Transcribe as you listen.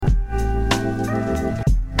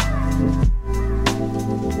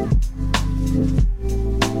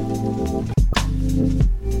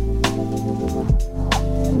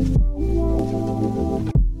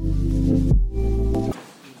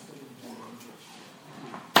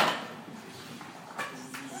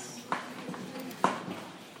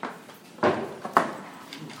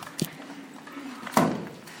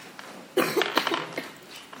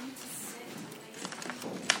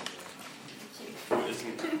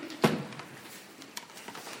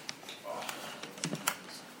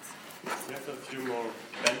few more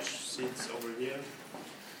bench seats over here.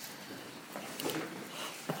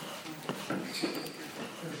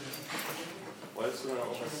 Wolltest du da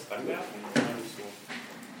auch was anwerfen? Nicht so.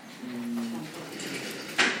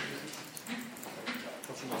 Ich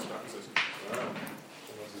hab schon was geantwortet.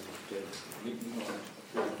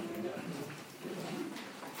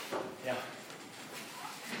 Ja.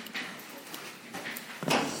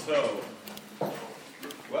 So,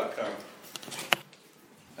 welcome.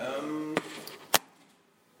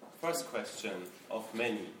 First question of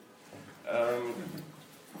many.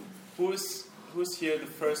 Who's here the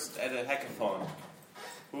first at a hackathon?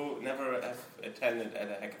 Who never have attended at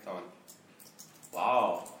a hackathon?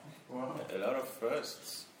 Wow. A lot of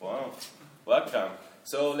firsts. Wow. Welcome.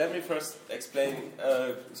 So let me first explain.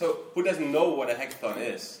 So who doesn't know what a hackathon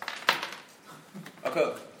is?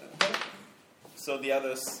 Okay. So the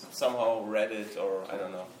others somehow read it, or I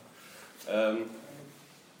don't know.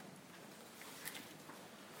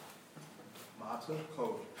 Martin,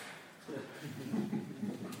 code.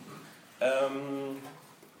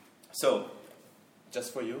 So,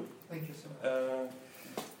 just for you. Thank you so much.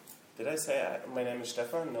 Did I say my name is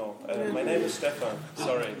Stefan? No. My name is Stefan.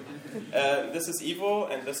 Sorry. This is Ivo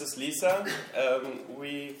and this is Lisa.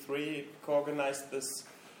 We three co-organized this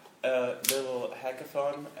little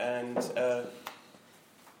hackathon, and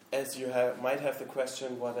as you might have the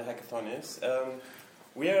question what a hackathon is,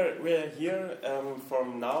 we're here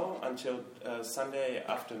from now until Sunday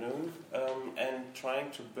afternoon and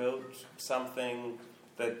trying to build something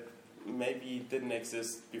that maybe didn't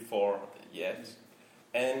exist before yet.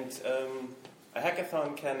 And a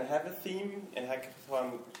hackathon can have a theme, a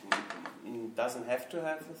hackathon doesn't have to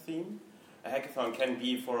have a theme. A hackathon can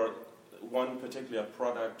be for one particular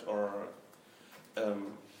product or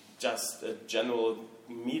just a general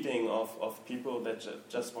meeting of people that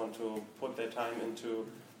just want to put their time into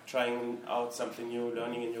trying out something new,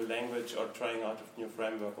 learning a new language, or trying out a new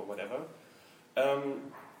framework or whatever.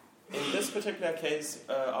 In this particular case,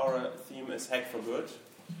 our theme is Hack4good,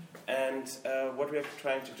 and what we're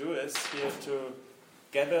trying to do is here to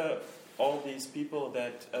gather all these people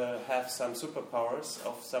that have some superpowers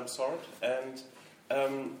of some sort and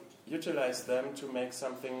utilize them to make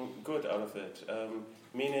something good out of it,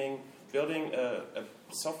 meaning building a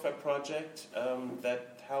software project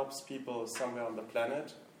that helps people somewhere on the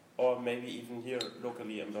planet, or maybe even here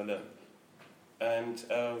locally in Berlin. And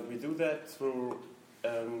we do that through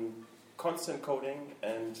constant coding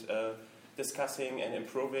and discussing and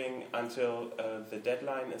improving until the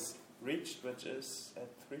deadline is reached, which is at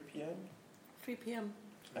 3 p.m. 3 p.m.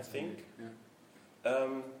 I think,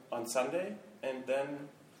 on Sunday. And then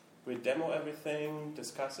we demo everything,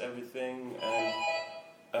 discuss everything,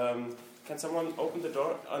 and can someone open the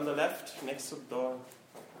door on the left, next to the door?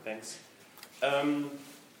 Thanks.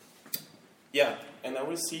 Yeah, and I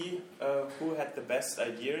will see who had the best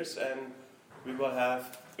ideas, and we will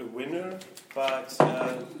have a winner. But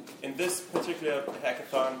in this particular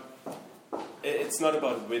hackathon, it's not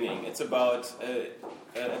about winning. It's about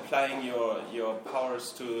applying your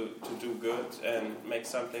powers to do good and make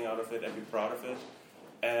something out of it and be proud of it,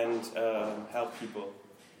 and help people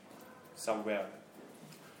somewhere.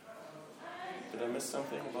 Did I miss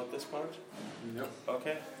something about this part? No.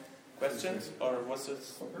 Okay. Questions? Or was it?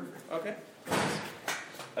 Okay.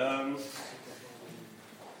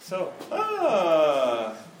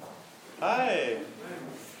 Hi.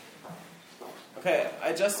 Okay,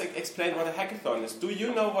 I just explained what a hackathon is. Do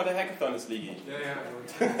you know what a hackathon is, Ligi? Yeah.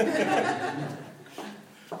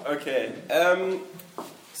 Okay.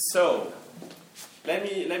 So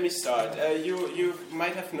let me start. You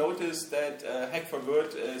might have noticed that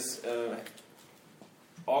Hack4good is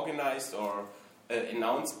organized or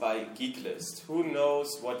announced by Geeklist. Who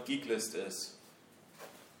knows what Geeklist is?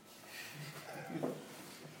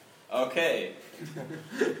 Okay.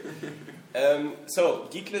 So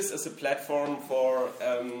Geeklist is a platform for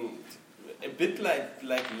a bit like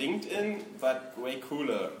LinkedIn, but way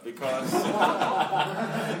cooler, because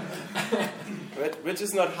which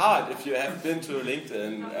is not hard if you have been to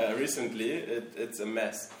LinkedIn recently. It's a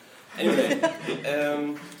mess. Anyway,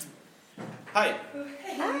 hi.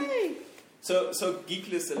 Hi. So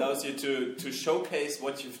Geeklist allows you to showcase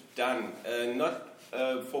what you've done, not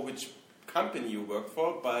for which company you work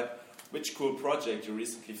for, but which cool project you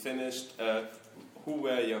recently finished, who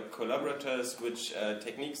were your collaborators, which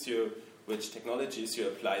technologies you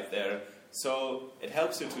applied there. So it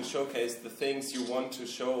helps you to showcase the things you want to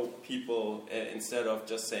show people instead of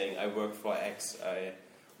just saying, I work for X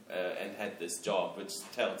and had this job, which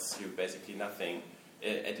tells you basically nothing,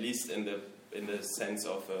 at least in the sense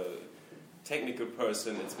of a technical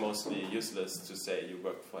person. It's mostly useless to say you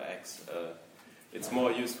work for X. it's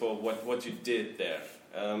more useful what you did there.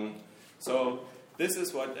 So this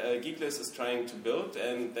is what Geekless is trying to build,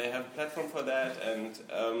 and they have a platform for that, and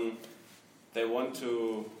they want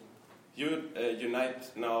to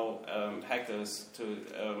unite now hackers to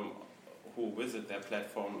who visit their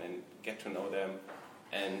platform and get to know them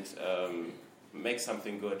and make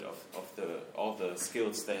something good of all the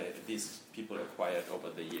skills that these people acquired over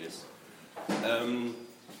the years.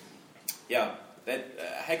 That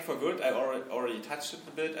Hack4good, I already touched it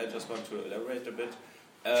a bit. I just want to elaborate a bit.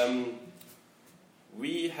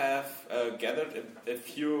 We have gathered a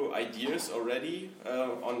few ideas already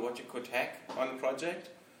on what you could hack on a project.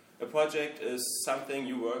 A project is something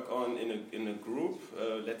you work on in a group,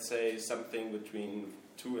 let's say something between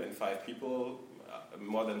 2 and 5 people.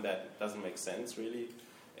 More than that doesn't make sense, really,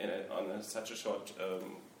 on such a short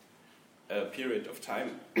period of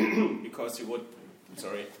time, because you would...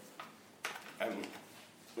 Sorry, I'm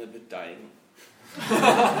a little bit dying.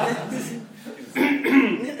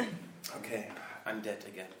 Okay, I'm dead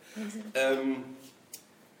again.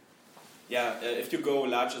 If you go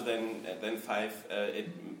larger than 5,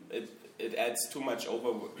 it adds too much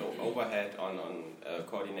overhead on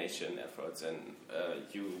coordination efforts, and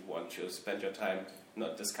you want to spend your time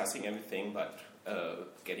not discussing everything, but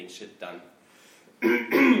getting shit done.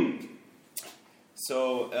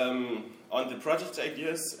 So on the project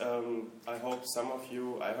ideas, I hope some of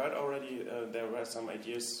you, I heard already there were some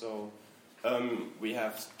ideas, so we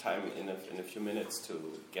have time in a few minutes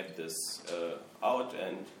to get this out,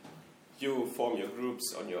 and you form your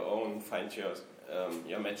groups on your own, find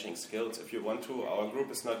your matching skills if you want to. Our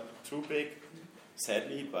group is not too big,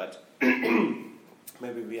 sadly, but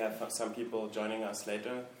maybe we have some people joining us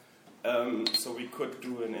later. So we could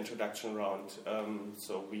do an introduction round,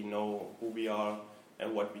 so we know who we are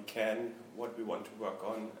and what we can, what we want to work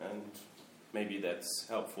on, and maybe that's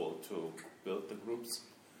helpful to build the groups.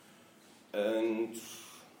 And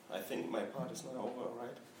I think my part is not over,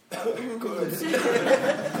 right? Good.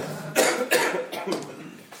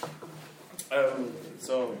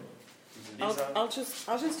 So, Lisa? I'll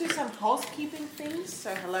just do some housekeeping things.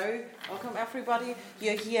 So hello, welcome everybody.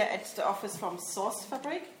 You're here at the office from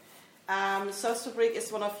SourceFabric. SourceFabric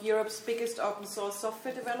is one of Europe's biggest open source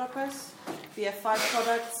software developers. We have 5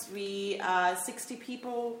 products. We are 60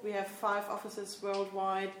 people. We have 5 offices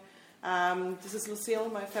worldwide. This is Lucille,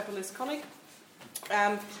 my fabulous colleague.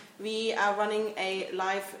 We are running a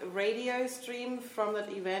live radio stream from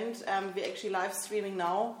that event. We're actually live streaming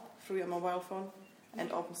now through your mobile phone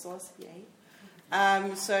and open source. Yay.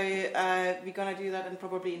 So we're going to do that and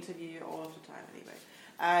probably interview you all of the time anyway.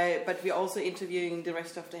 But we're also interviewing the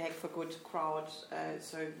rest of the Hack4good crowd,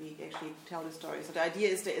 so we actually tell the story. So the idea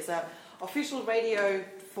is there is an official radio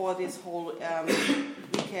for this whole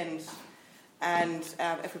weekend, and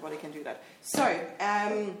everybody can do that. So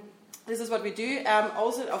this is what we do.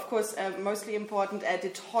 Also, of course, mostly important, the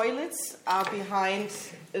toilets are behind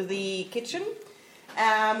the kitchen.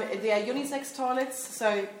 They are unisex toilets,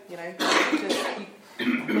 so you make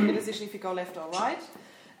a decision if you go left or right.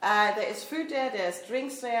 There is food there, there's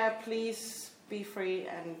drinks there. Please be free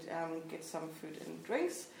and get some food and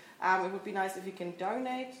drinks. It would be nice if you can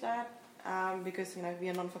donate that, because we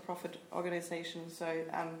are a non-for-profit organization, so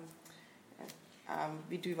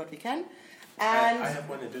we do what we can. And I have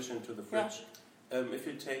one addition to the fridge. Yeah. If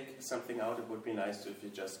you take something out, it would be nice if you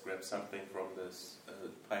just grab something from this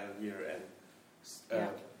pile here and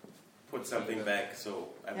put something back, so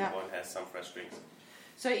everyone has some fresh drinks.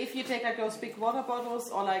 So if you take like those big water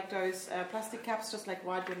bottles or like those plastic cups, just like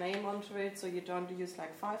write your name onto it, so you don't use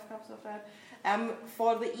like 5 cups of that.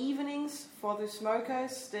 For the evenings, for the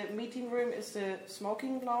smokers, the meeting room is the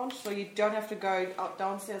smoking lounge, so you don't have to go out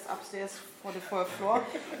downstairs, upstairs for the 4th floor.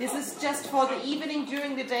 This is just for the evening.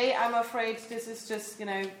 During the day, I'm afraid this is just,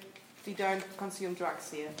 we don't consume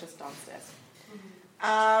drugs here, just downstairs.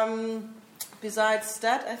 Besides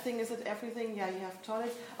that, I think, is it everything? Yeah, you have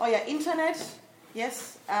toilet. Oh yeah, internet.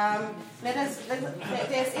 Yes,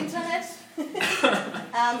 there's internet.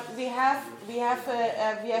 We have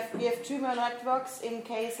 2 more networks in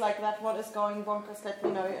case like that one is going bonkers. Let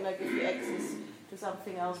me know and I give you access to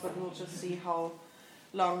something else. But we'll just see how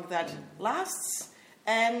long that lasts.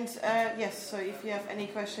 And yes, so if you have any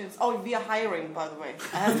questions, we are hiring, by the way.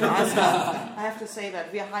 I have to ask. I have to say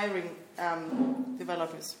that we are hiring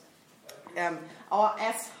developers. Our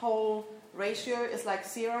asshole ratio is like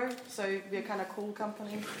 0, so we're a kind of cool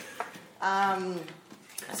company.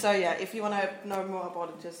 So yeah, if you want to know more about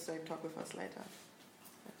it, just talk with us later.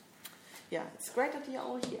 Yeah, it's great that you're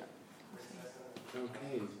all here.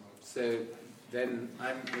 Okay, so then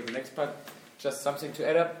I'm with the next part. Just something to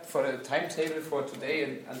add up for the timetable for today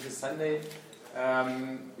and until Sunday.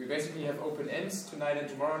 We basically have open ends tonight and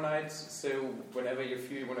tomorrow night, so whenever you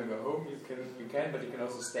feel you want to go home, you can, but you can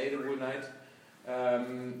also stay the whole night.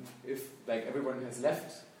 If like everyone has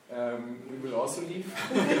left, we will also leave.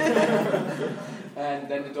 And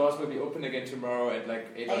then the doors will be open again tomorrow at like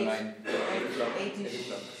 8 or 9. 8 o'clock. 8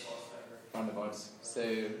 o'clock. Roundabouts. So,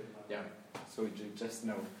 yeah, so you just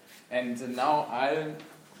know. And now I'll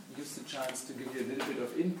use the chance to give you a little bit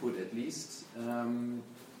of input at least.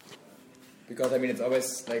 Because I mean, it's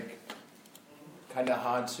always like kind of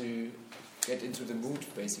hard to get into the mood,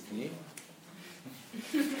 basically.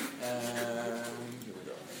 Here we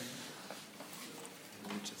go.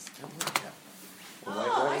 Let me just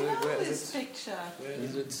I know this picture. Where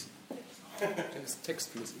is it? There's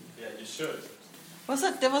text missing. Yeah, you should.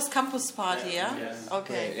 There was campus party, yeah? Yes.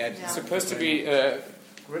 Okay. Yeah, it's supposed to be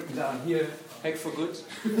written down here, Hack4good.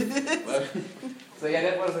 Well, so yeah,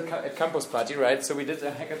 that was a campus party, right? So we did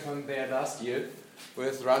a hackathon there last year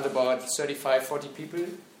with around about 35, 40 people.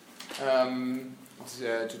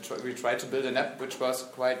 We tried to build an app which was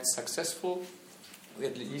quite successful. We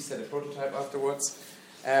at least had a prototype afterwards.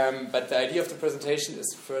 But the idea of the presentation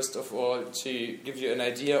is first of all to give you an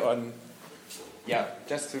idea on,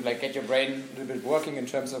 just to like get your brain a little bit working in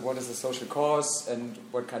terms of what is a social cause and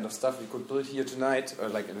what kind of stuff we could build here tonight or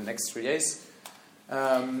like in the next 3 days.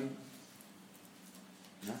 Come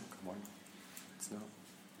on. It's no.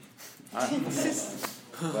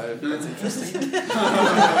 Well, that's interesting.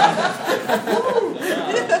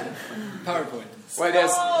 PowerPoint. Well,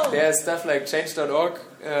 there's stuff like change.org,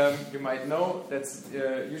 you might know, that's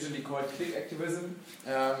usually called click activism,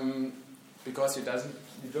 because you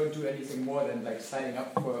don't do anything more than like signing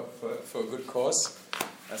up for a good cause.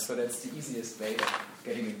 So that's the easiest way of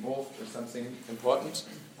getting involved in something important.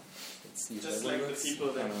 Let's see. Just like the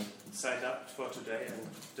people that signed up for today and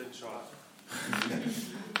didn't show up.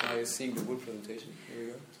 Now you're seeing the wood presentation. Here we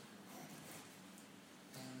go.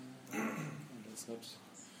 That's not.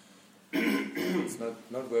 It's not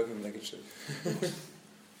working like it should.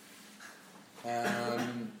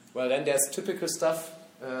 Well, then there's typical stuff.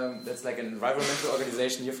 That's like an environmental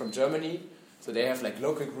organization here from Germany. So they have like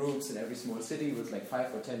local groups in every small city with like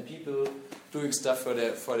 5 or 10 people doing stuff for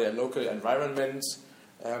their local environment,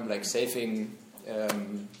 like saving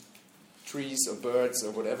trees or birds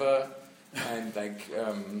or whatever, and like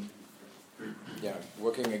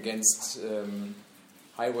working against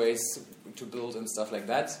highways to build and stuff like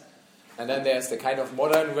that. And then there's the kind of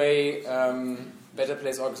modern way. Better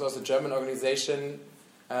Place Org is also a German organization.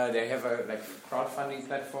 They have a like crowdfunding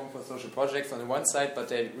platform for social projects on the one side, but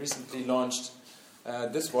they recently launched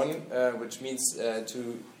this one, which means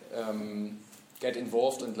to get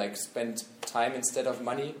involved and like spend time instead of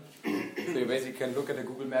money. So you basically can look at a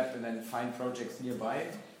Google map and then find projects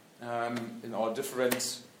nearby in all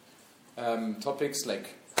different topics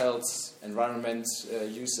like health, environment,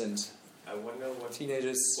 use, and I wonder what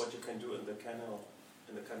teenagers. What you can do in the canal.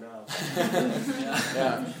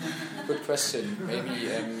 Yeah, good question.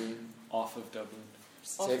 Maybe Off of Dublin.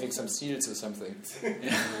 saving some seals or something.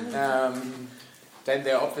 Then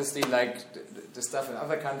there are obviously like the stuff in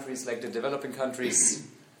other countries, like the developing countries,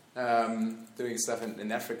 doing stuff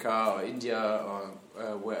in Africa or India or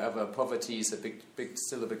wherever poverty is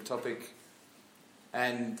still a big topic.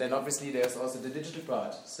 And then obviously there's also the digital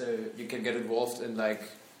part, so you can get involved in like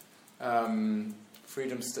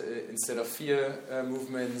freedom instead of fear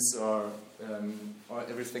movements or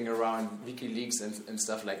everything around WikiLeaks and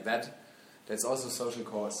stuff like that. That's also social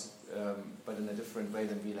cause, but in a different way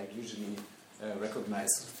than we like usually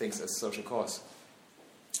recognize things as social cause.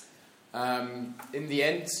 In the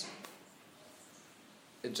end,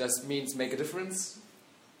 it just means make a difference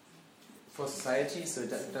for society, so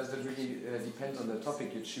it doesn't really depend on the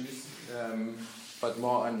topic you choose, but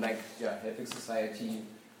more on like helping society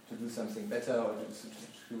to do something better or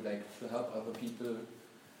to help other people,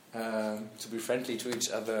 to be friendly to each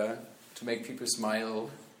other, to make people smile,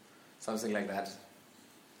 something like that.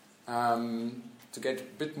 To get a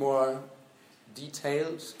bit more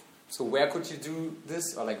detailed, so where could you do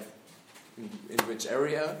this, or like in which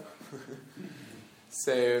area?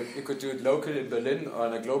 So you could do it local in Berlin or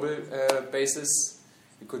on a global basis.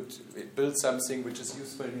 You could build something which is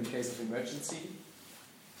useful in case of emergency.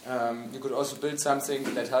 You could also build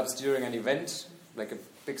something that helps during an event, like a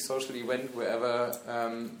big social event, wherever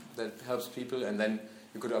that helps people. And then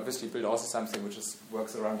you could obviously build also something which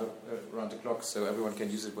works around the clock, so everyone can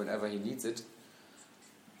use it whenever he needs it.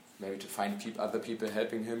 Maybe to find other people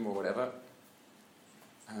helping him or whatever.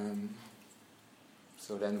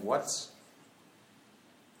 So then what?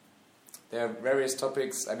 There are various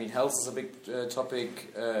topics. I mean, health is a big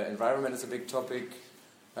topic. Environment is a big topic.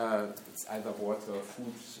 It's either water,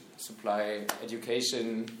 food supply,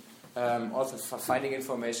 education, also finding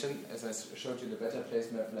information. As I showed you the Better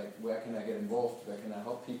Place map, like where can I get involved, where can I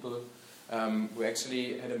help people. We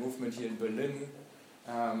actually had a movement here in Berlin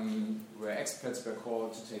where experts were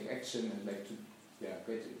called to take action and like to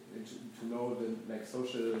know the like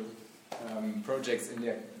social projects in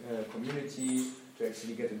their community, to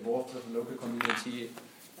actually get involved with the local community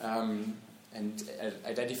and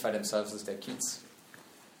identify themselves as their kids.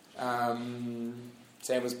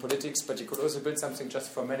 Same with politics, but you could also build something just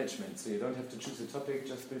for management. So you don't have to choose a topic,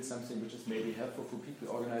 just build something which is maybe helpful for people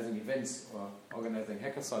organizing events or organizing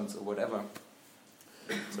hackathons or whatever.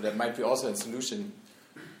 So that might be also a solution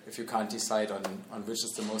if you can't decide on which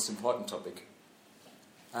is the most important topic.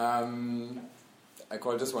 I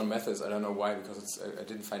call this one methods. I don't know why, because I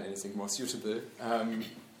didn't find anything more suitable.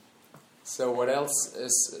 So what else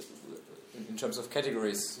is in terms of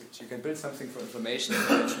categories? You can build something for information, as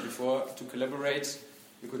I mentioned before, to collaborate.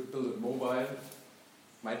 You could build it mobile.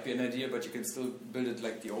 Might be an idea, but you can still build it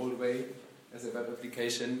like the old way as a web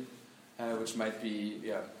application, which might be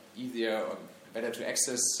easier or better to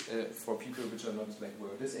access for people which are not like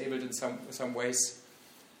were disabled in some ways.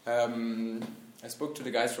 I spoke to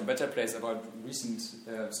the guys from Better Place about recent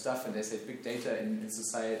stuff, and they said big data in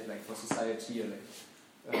society, like for society,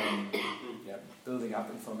 building up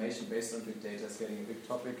information based on big data is getting a big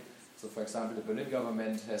topic. So, for example, the Berlin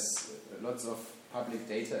government has lots of public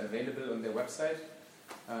data available on their website.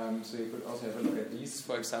 So you could also have a look at these,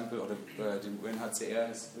 for example, or the UNHCR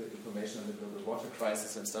has information on the global water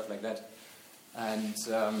crisis and stuff like that. And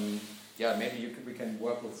maybe we can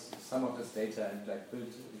work with some of this data and like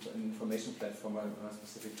build an information platform on a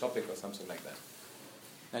specific topic or something like that.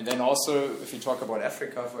 And then also, if you talk about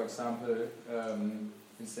Africa, for example,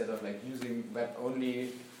 instead of like using web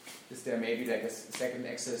only, is there maybe like a second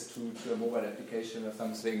access to a mobile application or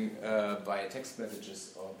something by text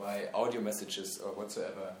messages or by audio messages or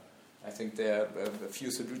whatsoever? I think there are a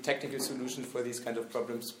few technical solutions for these kind of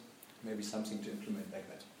problems. Maybe something to implement like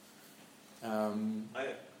that.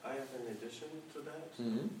 I have an addition to that.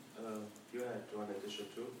 Mm-hmm. You had one addition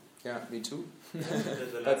too. Yeah, me too.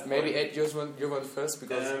 But maybe add your one first,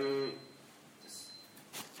 because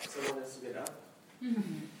someone has to get up.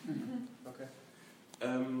 Okay.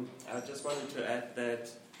 I just wanted to add that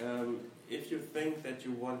if you think that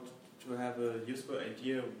you want to have a useful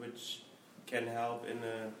idea which can help in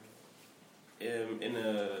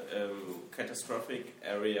a catastrophic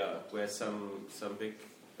area where some big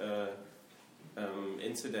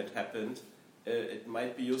incident happened, it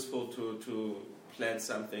might be useful to plan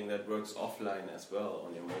something that works offline as well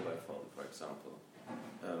on your mobile phone, for example.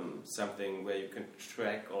 Something where you can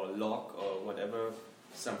track or log or whatever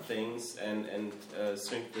some things and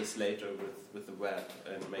sync this later with the web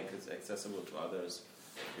and make it accessible to others,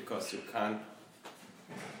 because you can't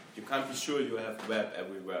be sure you have web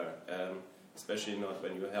everywhere, especially not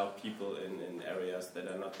when you help people in areas that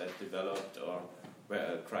are not that developed or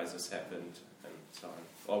where a crisis happened and so on,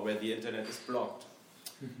 or where the internet is blocked.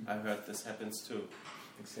 I heard this happens too.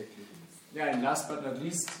 Exactly. Yeah, and last but not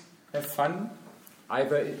least, have fun,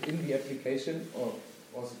 either in the application or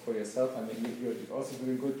also for yourself. I mean, you're also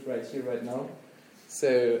doing good right here, right now.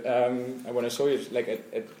 So I want to show you, like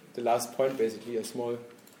at the last point, basically a small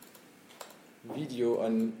video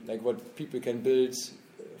on like what people can build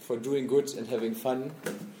for doing good and having fun.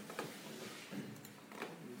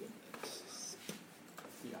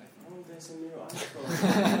 Oh, there's a new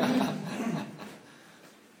iPhone.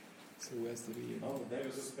 So where's the video? Oh, there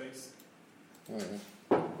is a space. Oh, yeah.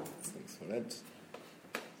 Thanks for that.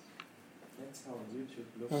 That's how YouTube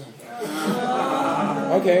looks.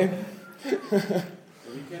 Okay.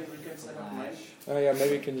 We can set up mine. Oh yeah,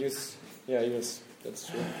 maybe we can use. Yeah, yes, that's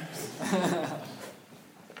true.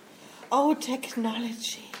 Oh,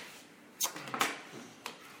 technology.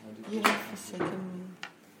 You have a second.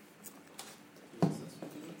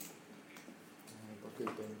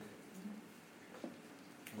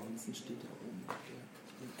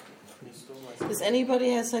 Does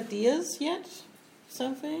anybody has ideas yet?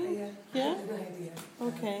 Something? Yeah?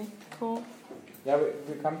 Okay, cool. Yeah,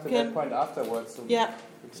 we come to that point afterwards. So yeah,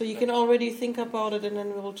 so you can already think about it and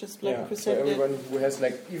then we'll just like present so everyone it. who has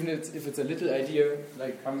like, even if it's a little idea,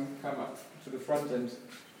 like come up to the front and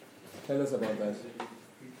tell us about that.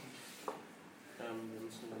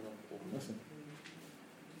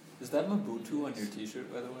 Is that Mobutu on your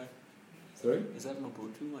t-shirt, by the way? Sorry? Is that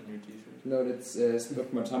Mobutu on your t-shirt? No, that's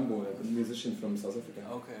Spock Matambo, a musician from South Africa.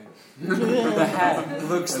 Okay. The hat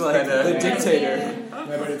looks like the dictator. No,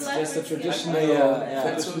 but it's just a traditional... Yeah.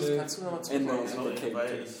 Kannst du nochmal In the Sorry, cake.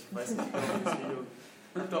 weil ich weiß nicht, ob das Video...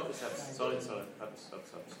 Sorry. Stop.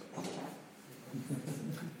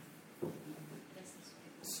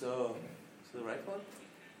 So the right one?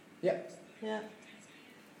 Yeah. Yeah.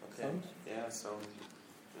 Okay. Sound? Yeah, sound.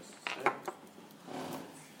 Just a sec.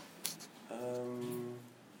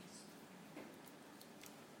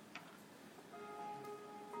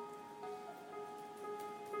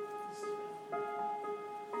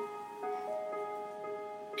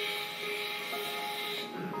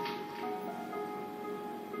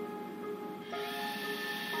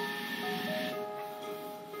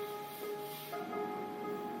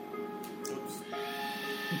 Oops.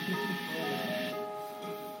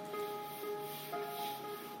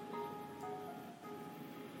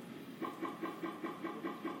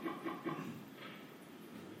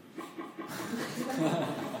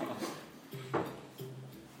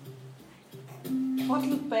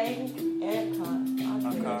 Bottle bank air card.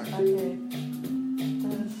 Okay. Card. Okay.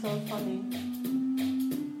 That is so funny.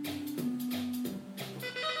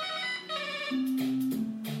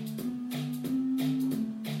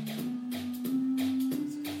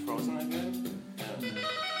 Frozen again? Yeah.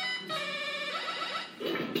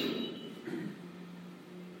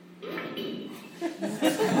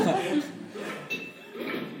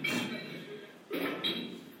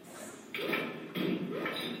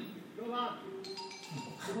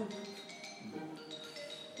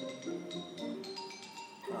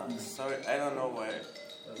 Sorry, I don't know why.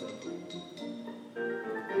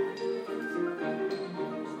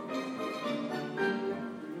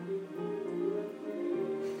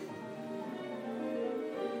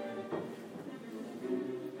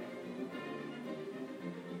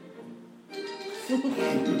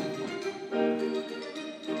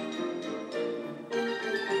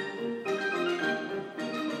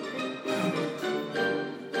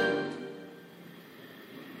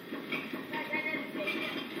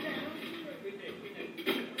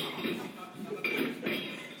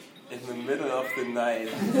 In the middle of the night.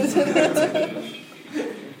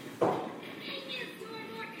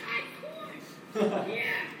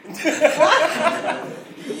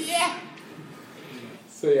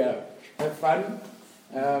 So yeah, have fun.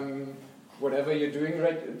 Whatever you're doing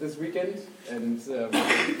right this weekend, and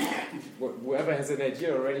whoever has an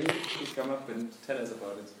idea already, please come up and tell us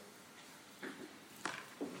about it.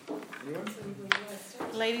 Anyone?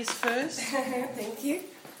 Ladies first. Thank you.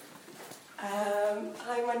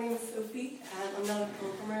 Hi, my name is Sophie, and I'm not a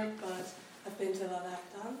programmer, but I've been to a lot of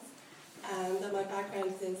hackathons. And my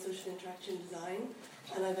background is in social interaction design,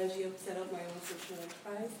 and I eventually set up my own social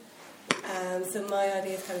enterprise. So my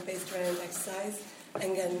idea is kind of based around exercise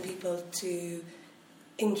and getting people to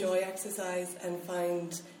enjoy exercise and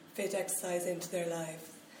find fit exercise into their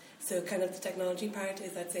lives. So kind of the technology part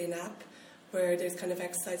is, let's say, an app where there's kind of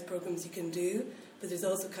exercise programs you can do, but there's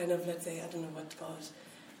also kind of, let's say, I don't know what to call it,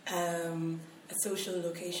 a social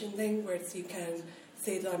location thing where you can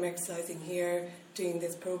say that I'm exercising here, doing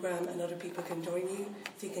this program, and other people can join you,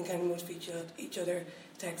 so you can kind of motivate each other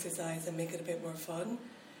to exercise and make it a bit more fun.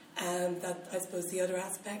 That, I suppose, the other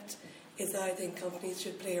aspect is that I think companies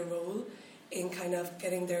should play a role in kind of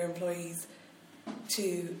getting their employees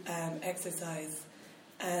to exercise.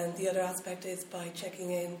 And the other aspect is by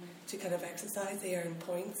checking in to kind of exercise, they earn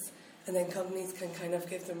points, and then companies can kind of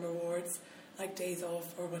give them rewards like days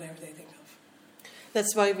off or whatever they think of.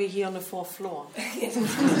 That's why we're here on the 4th floor. Yes.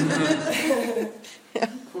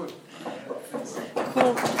 Cool.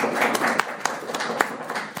 Cool.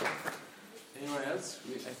 Anyone else?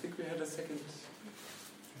 I think we had a second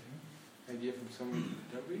idea from someone.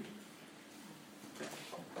 Don't we?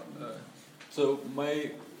 So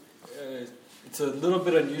my, it's a little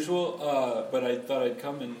bit unusual, but I thought I'd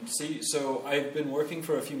come and see. So I've been working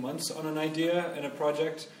for a few months on an idea and a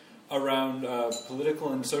project around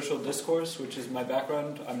political and social discourse, which is my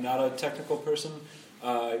background. I'm not a technical person.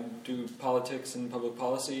 I do politics and public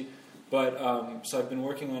policy. But so I've been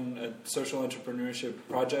working on a social entrepreneurship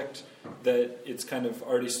project that it's kind of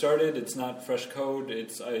already started. It's not fresh code.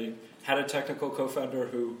 I had a technical co-founder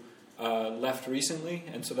who left recently,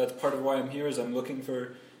 and so that's part of why I'm here. Is I'm looking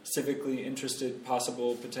for civically interested,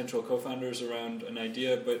 possible potential co-founders around an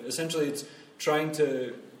idea. But essentially, it's trying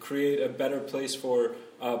to create a better place for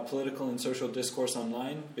political and social discourse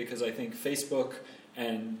online, because I think Facebook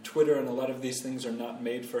and Twitter and a lot of these things are not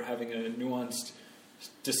made for having a nuanced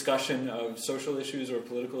discussion of social issues or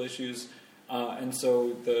political issues, and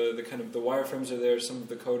so the kind of the wireframes are there, some of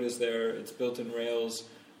the code is there, it's built in Rails,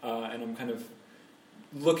 and I'm kind of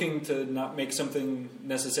looking to not make something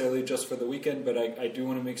necessarily just for the weekend, but I do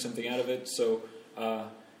want to make something out of it. So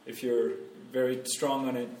if you're very strong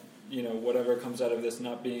on it, whatever comes out of this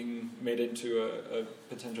not being made into a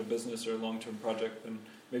potential business or a long-term project, then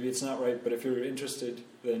maybe it's not right. But if you're interested,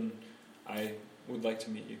 then I would like to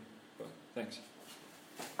meet you. But thanks.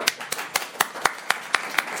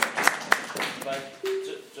 Like,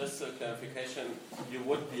 just a clarification, you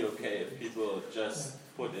would be okay if people just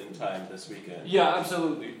put in time this weekend? Yeah,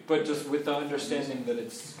 absolutely. But just with the understanding that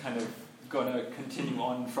it's kind of going to continue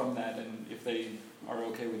on from that, and if they are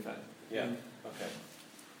okay with that. Yeah, okay.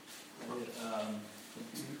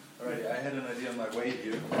 Alrighty, I had an idea on my way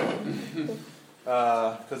here.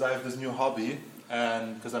 Because I have this new hobby,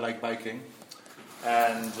 and because I like biking.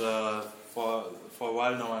 And for a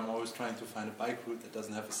while now, I'm always trying to find a bike route that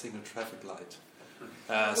doesn't have a single traffic light.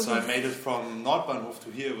 So I made it from Nordbahnhof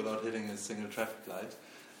to here without hitting a single traffic light.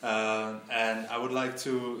 And I would like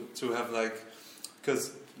to have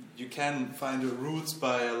because you can find the routes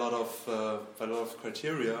by a lot of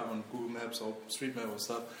criteria on Google Maps or Street Map or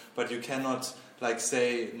stuff, but you cannot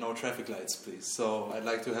say no traffic lights, please. So I'd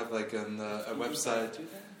like to have a website.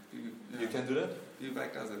 You can do that? BB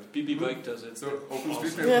Bike does it. BB Bike does it. So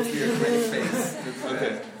OpenStreetMap would be a great face.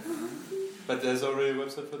 Okay. But there's already a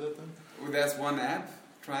website for that then? Well, there's one app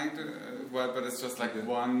trying to, but it's just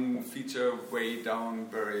one feature way down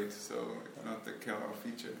buried, so not the killer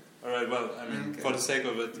feature. Alright, well, I mean, for the sake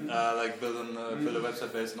of it, build a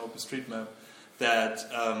website based on OpenStreetMap that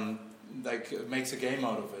makes a game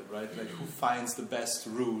out of it, right? Who finds the best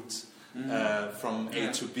route from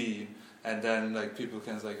A to B, and then people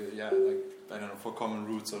can I don't know, for common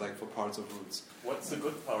routes or for parts of routes. What's the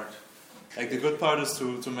good part? The good part is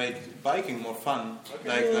to make biking more fun,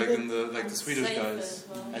 in the Swedish guys,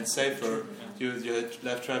 well. and safer. You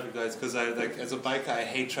have traffic lights, because as a biker I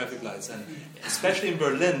hate traffic lights, and especially in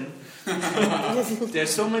Berlin, there's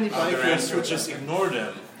so many bikers who just ignore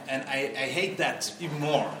them, and I hate that even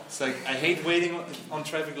more. It's I hate waiting on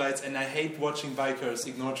traffic lights, and I hate watching bikers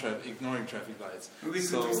ignoring traffic lights. Well, we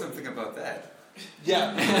could do something about that.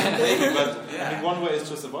 Yeah, maybe, but I mean, one way is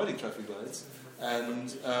just avoiding traffic lights. And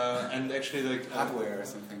actually hardware or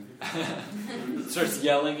something. Starts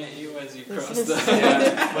yelling at you as you cross the.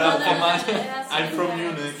 Well, come on. I'm from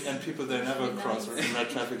Munich, and people there never cross red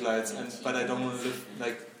traffic lights. But I don't want to live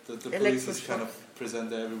the police is kind of present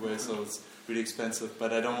there everywhere, so it's really expensive.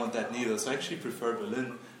 But I don't want that neither. So I actually prefer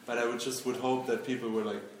Berlin. But I would hope that people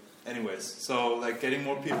were anyways. So getting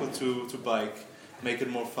more people to bike, make it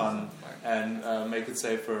more fun, and make it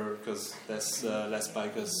safer, because there's less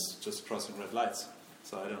bikers just crossing red lights.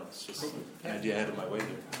 So I don't know, it's just an idea ahead of my way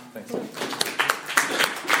here. Thanks.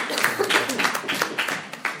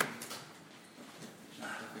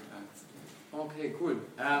 Okay, cool.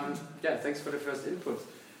 Thanks for the first input.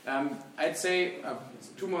 I'd say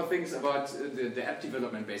two more things about the app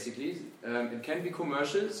development, basically. It can be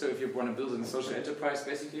commercial, so if you want to build a social enterprise,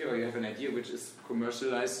 basically, or you have an idea which is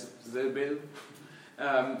commercializable,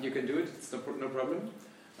 you can do it, it's no problem.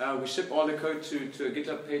 We ship all the code to a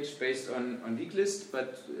GitHub page based on leak list,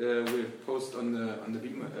 but we'll post on the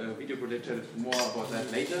video projector more about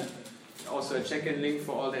that later. Also a check-in link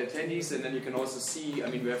for all the attendees, and then you can also see,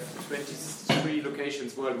 we have 23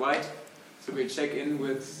 locations worldwide, so we'll check in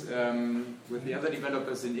with the other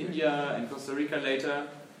developers in India and Costa Rica later,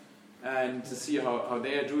 and to see how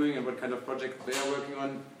they are doing and what kind of project they are working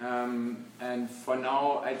on. And for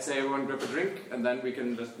now, I'd say everyone grab a drink, and then we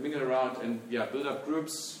can just mingle around and build up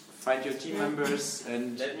groups, find your team members,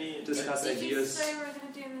 and discuss ideas. Did you say we're going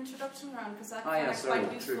to do an introduction round? Because I find that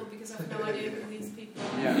quite useful, because I have no idea who these people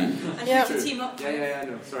are. And you have to team up.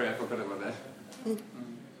 No, sorry, I forgot about that.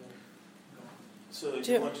 So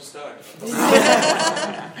you want to start? Okay.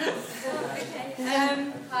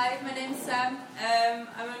 Hi, my name's Sam.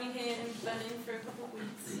 I'm only here in Berlin for a couple of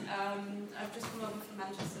weeks. I've just come over from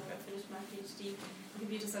Manchester where I finished my PhD in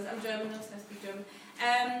computer science. I'm German, also I speak German.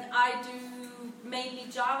 I do mainly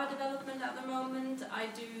Java development at the moment. I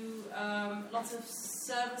do lots of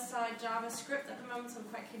server-side JavaScript at the moment, so I'm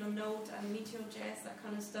quite keen on Node and Meteor.js, that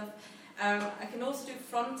kind of stuff. I can also do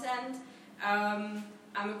front-end.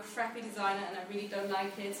 I'm a crappy designer and I really don't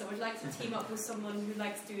like it, so I would like to team up with someone who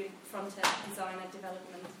likes doing front-end design and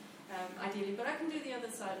development, ideally, but I can do the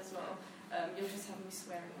other side as well. You'll just have me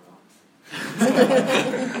swearing a lot.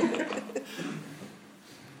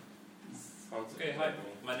 Okay, hi,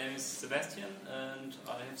 my name is Sebastian and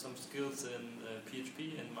I have some skills in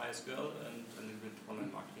PHP and MySQL and a little bit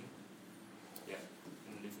online marketing. Yeah,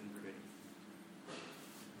 and live in Berlin.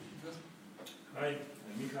 Hi,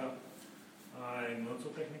 I'm Mika. I'm not so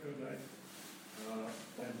technical guy.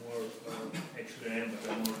 I'm more, actually I am,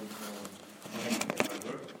 but I'm more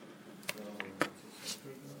hardware.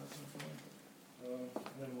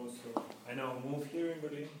 I now move here in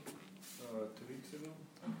Berlin 2 weeks ago.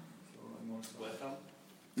 So I'm also Welcome.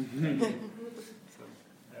 So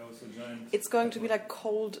I also joined. It's going to be like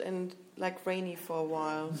cold and like rainy for a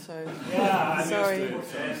while, so Yeah, I'm sorry.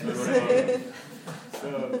 used to it. So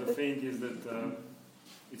the thing is that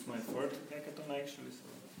it's my third hackathon actually, so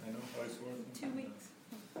I know how it's working. 2 weeks.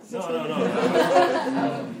 No.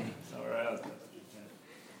 Somewhere else. Yeah.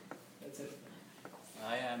 That's it.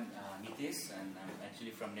 I am Nitish, and I'm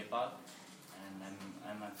actually from Nepal, and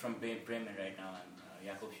I'm from Bremen right now. I'm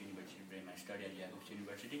Jakobs University, Bremen. I study at Jakobs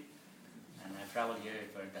University, and I travel here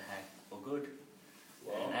for the Hack4good.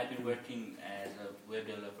 And I've been working as a web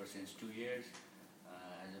developer since 2 years,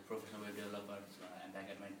 as a professional web developer. So I'm back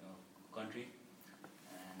at my country,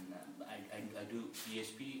 and I do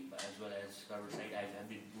PHP as well as server side. I've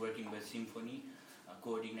been working with Symfony,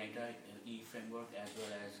 CodeIgniter, E framework, as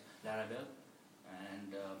well as Laravel.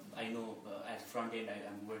 And I know as front end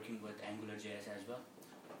I'm working with AngularJS as well.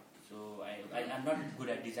 So I'm not good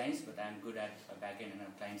at designs, but I'm good at back end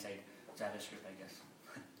and client side JavaScript, I guess.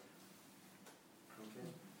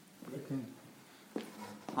 Okay.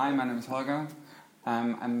 Hi, my name is Holger.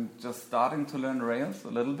 I'm just starting to learn Rails a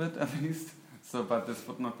little bit at least. So, but this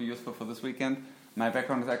would not be useful for this weekend. My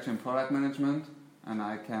background is actually in product management,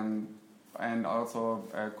 and also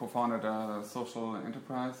co-founded a social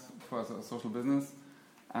enterprise for a social business.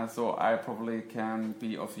 So I probably can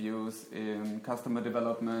be of use in customer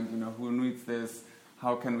development. Who needs this?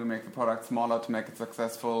 How can we make the product smaller to make it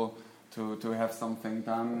successful? To have something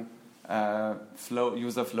done,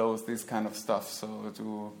 user flows, this kind of stuff. So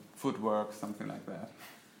do footwork, something like that.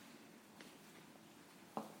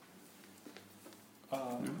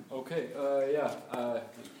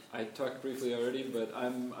 I talked briefly already, but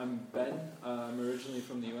I'm Ben. I'm originally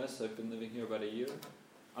from the US. I've been living here about a year,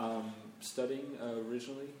 studying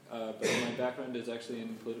originally, but my background is actually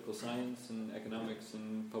in political science and economics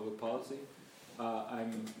and public policy.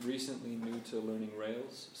 I'm recently new to learning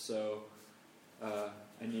Rails, so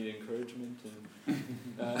I need encouragement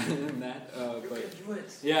in that. But do it.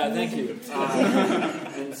 Yeah, thank you.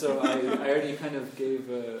 And so I already kind of gave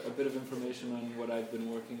a bit of information on what I've been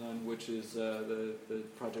working on, which is the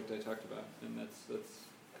project I talked about, and that's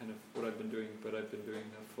kind of what I've been doing. But I've been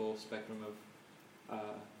doing a full spectrum of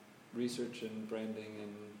research and branding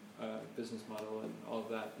and business model and all of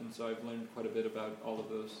that. And so I've learned quite a bit about all of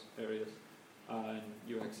those areas, and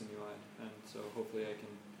UX and UI. And so hopefully I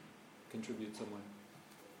can contribute somewhere.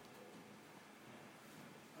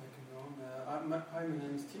 I can go on. Hi, my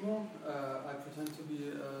name is Timo. I pretend to be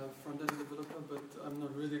a front-end developer, but I'm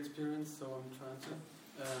not really experienced, so I'm trying to.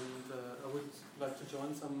 And I would like to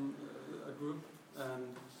join a group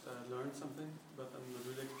and learn something, but I'm not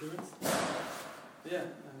really experienced. Yeah,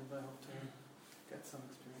 and I hope to get some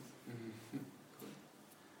experience. Cool.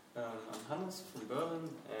 I'm Hannes from Berlin,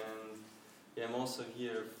 and I'm also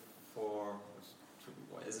here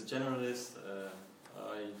as a generalist.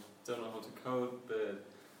 I don't know how to code, but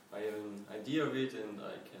I have an idea of it, and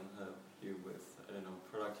I can help you with,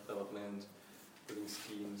 product development, building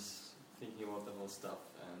schemes, thinking about the whole stuff,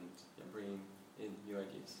 and bringing in new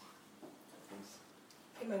ideas. Thanks.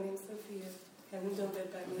 Hey, my name's Sophie. You haven't done a bit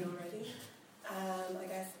about me already. I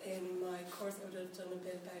guess in my course I would have done a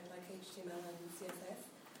bit about like HTML and CSS,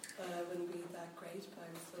 but I wouldn't be that great, but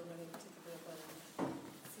I'm still willing to give it a go and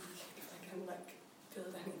see if I can like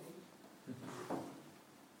build anything.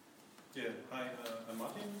 Yeah, hi, I'm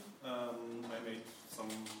Martin. I made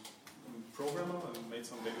some programmer and made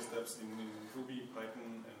some baby steps in Ruby,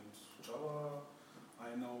 Python and Java.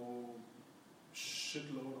 I know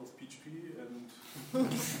shitload of PHP and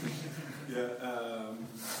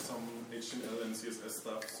some HTML and CSS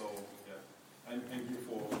stuff. So I'm here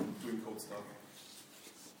for doing code stuff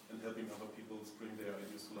and helping other people bring their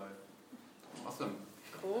ideas to life. Awesome.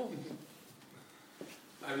 Cool.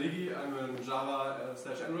 I'm Ligi. I'm a Java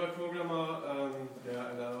 / Android programmer. And I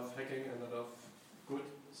love hacking and I love good.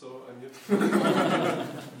 So I'm here.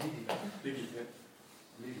 Ligi, yeah.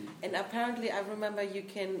 And apparently, I remember you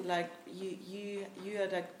can you are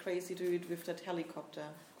that crazy dude with that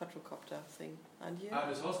quadrocopter thing, aren't you?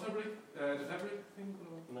 The source fabric, the fabric thing.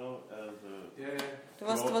 No, There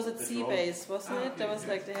was it Seabase, wasn't it? Okay, That was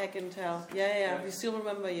like the hack and tell. Yeah. We still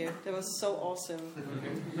remember you. That was so awesome.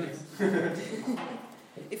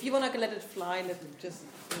 If you wanna let it fly, let it just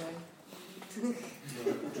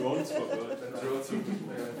Drones for good. Drones for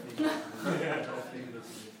good.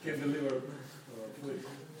 Can deliver.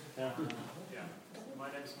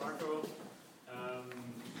 My name's Marco.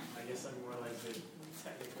 I guess I'm more like the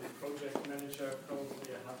technical project manager.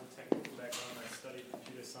 Probably I have a technical background. I studied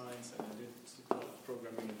computer science and I did a lot of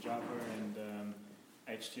programming in Java. And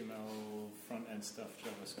HTML front-end stuff,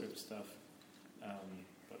 JavaScript stuff.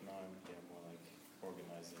 But now I'm more like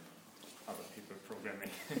organizing other people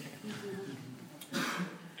programming.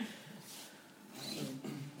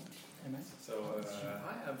 So,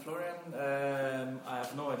 hi, I'm Florian. I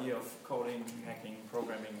have no idea of coding, hacking,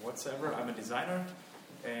 programming whatsoever. I'm a designer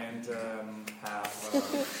and have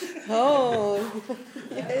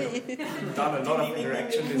done a lot of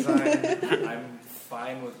interaction design. I'm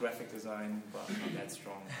fine with graphic design, but not that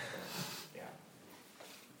strong. So, yeah,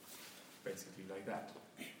 basically like that.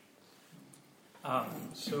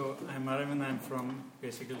 So I'm Aravind. I'm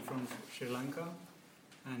basically from Sri Lanka,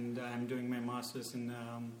 and I'm doing my master's in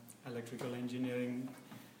electrical engineering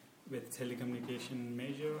with telecommunication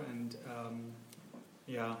major, and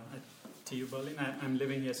at TU Berlin. I'm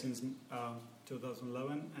living here since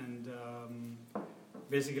 2011, and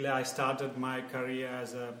basically I started my career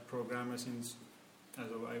as a programmer since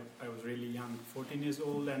I was really young, 14 years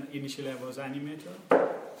old, and initially I was animator.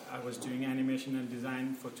 I was doing animation and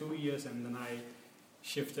design for 2 years, and then I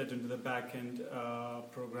shifted into the back-end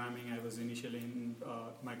programming. I was initially in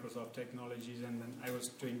Microsoft Technologies, and then I was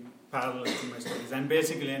doing parallel to my studies. I'm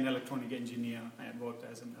basically an electronic engineer. I worked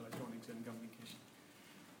as an electronics and communication.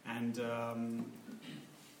 And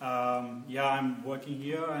I'm working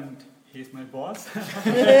here, and he's my boss.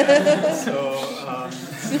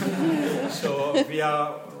 So we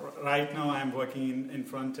are, right now I'm working in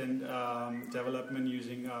front-end development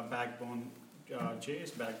using Backbone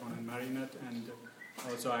JS, Backbone and Marinette, and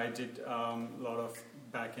also I did a lot of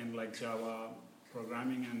back-end like Java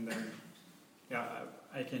programming, and then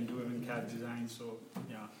I can do even CAD design. So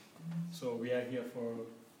we are here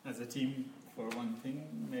as a team for one thing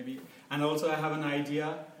maybe, and also I have an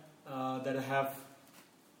idea that I have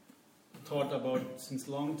thought about since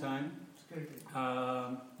a long time.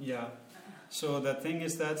 So the thing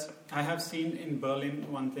is that I have seen in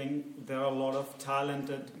Berlin one thing. There are a lot of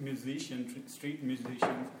talented musicians, street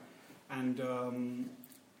musicians, and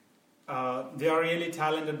they are really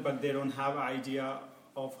talented, but they don't have idea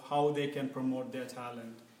of how they can promote their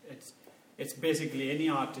talent. It's basically any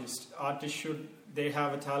artist. They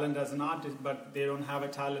have a talent as an artist, but they don't have a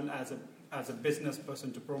talent as a business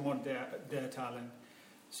person to promote their talent.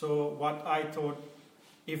 So what I thought,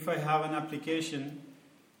 if I have an application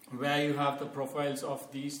where you have the profiles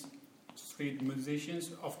of these street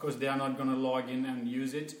musicians, of course they are not going to log in and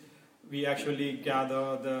use it. We actually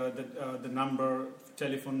gather the number,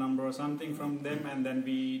 telephone number or something from them, and then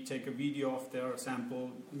we take a video of their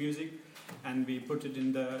sample music, and we put it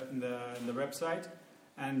in the website.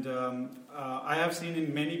 And I have seen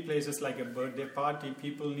in many places, like a birthday party,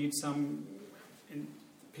 people need some.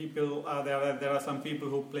 There are some people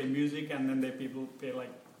who play music, and then people pay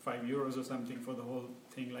like €5 or something for the whole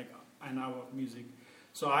thing, like an hour of music.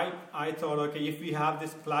 So I thought, okay, if we have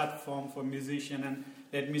this platform for musician, and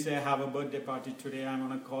let me say I have a birthday party today, I'm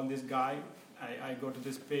going to call this guy. I go to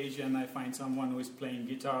this page and I find someone who is playing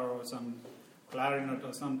guitar or some clarinet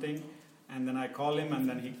or something, and then I call him, and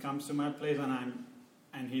then he comes to my place,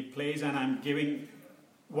 and he plays, and I'm giving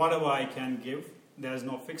whatever I can give. There's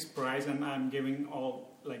no fixed price, and I'm giving all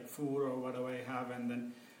like food or whatever I have, and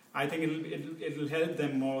then I think it'll help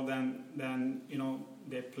them more than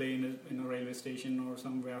they play in a railway station or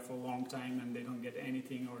somewhere for a long time and they don't get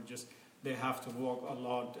anything, or just they have to walk a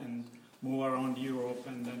lot and move around Europe.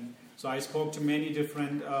 And then so I spoke to many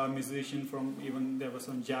different musicians, from even there was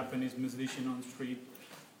some Japanese musician on street.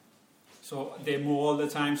 So they move all the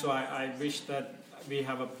time. So I wish that we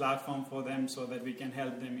have a platform for them so that we can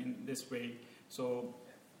help them in this way. So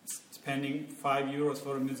spending €5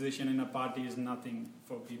 for a musician in a party is nothing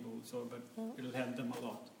for people. So, but it'll help them a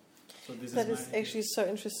lot. So that is actually so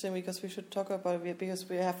interesting, because we should talk about it, because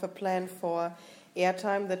we have a plan for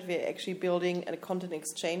Airtime that we're actually building a content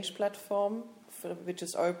exchange platform which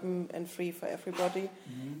is open and free for everybody.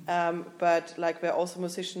 Mm-hmm. But like where also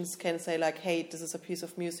musicians can say like, hey, this is a piece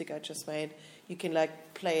of music I just made. You can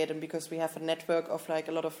like play it, and because we have a network of like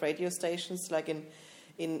a lot of radio stations, like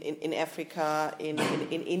in Africa, in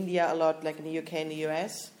India a lot, like in the UK and the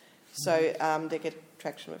US. So they get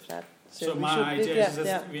traction with that. So my idea is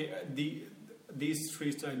that these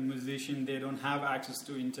freestyle musicians, they don't have access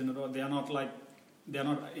to internet, or they're not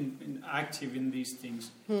active in these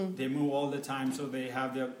things. They move all the time, so they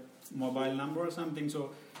have their mobile number or something.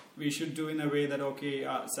 So we should do in a way that, okay,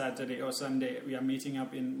 Saturday or Sunday we are meeting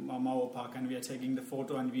up in Mao Park, and we are taking the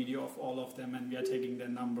photo and video of all of them, and we are taking their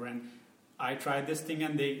number. And I tried this thing,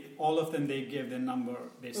 and all of them gave their number.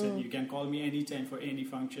 They said, you can call me anytime for any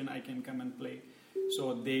function, I can come and play.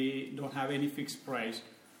 So they don't have any fixed price.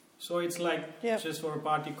 So it's like just for a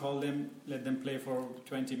party, call them, let them play for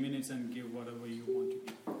 20 minutes and give whatever you want to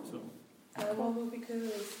give. So. What would be cool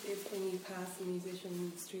is if when you pass a musician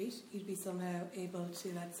in the street, you'd be somehow able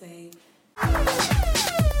to, let's say,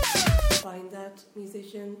 find that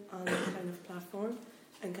musician on a kind of platform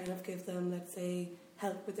and kind of give them, let's say,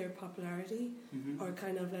 help with their popularity, or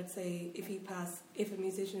kind of, let's say, if a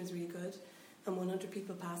musician is really good and 100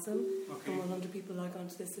 people pass him, and 100 people log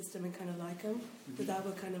onto the system and kind of like him, that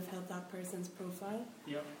would kind of help that person's profile.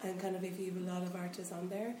 And kind of if you have a lot of artists on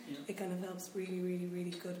there, it kind of helps really, really,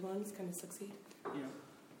 really good ones kind of succeed.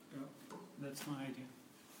 That's my idea.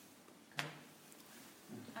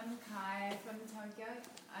 I'm Kai from Tokyo.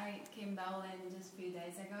 I came Berlin just a few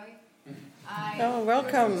days ago.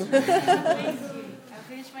 Welcome. Thank you. I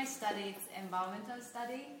finished my studies, environmental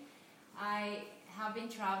study. I have been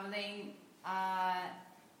traveling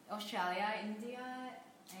Australia, India,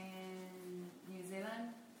 and New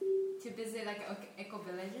Zealand to visit like eco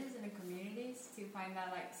villages and communities to find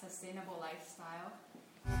that like sustainable lifestyle.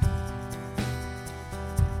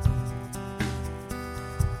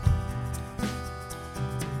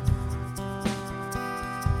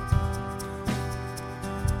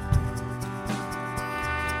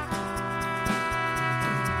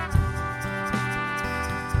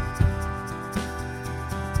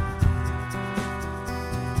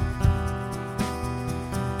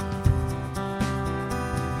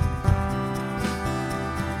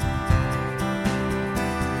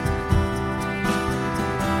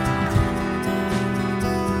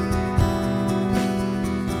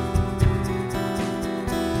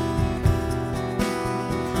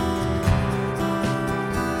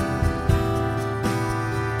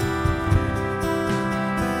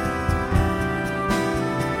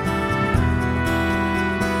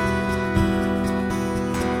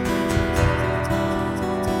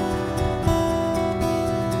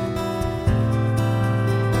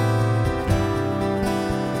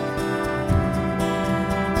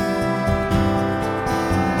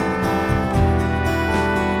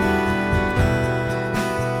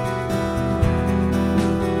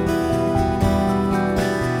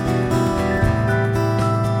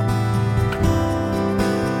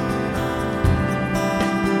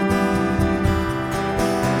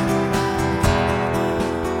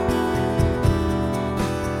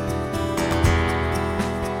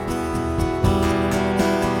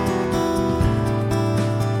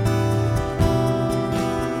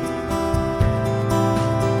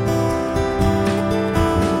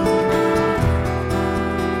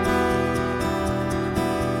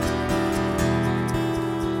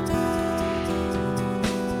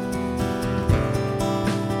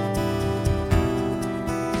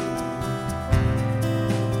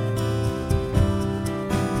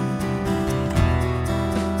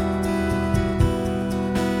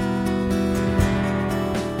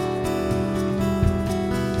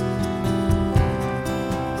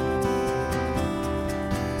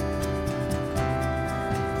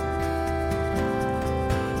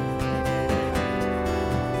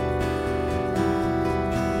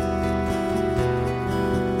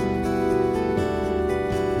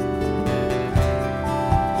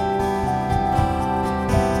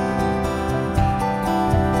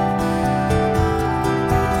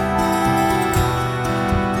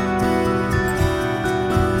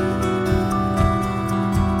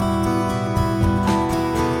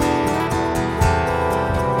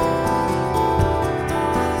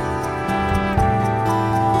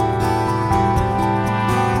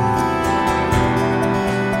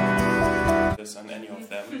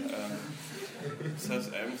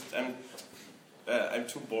 I'm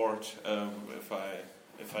too bored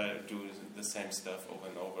if I do the same stuff over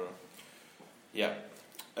and over.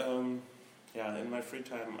 In my free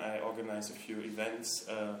time I organize a few events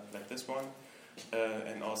like this one,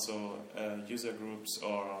 and also user groups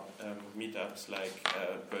or meetups like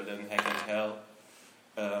Berlin Hack and Hell,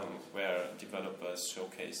 where developers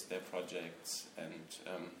showcase their projects, and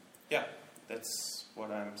that's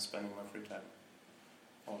what I'm spending my free time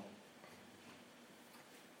on.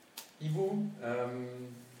 Ivo,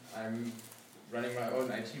 I'm running my own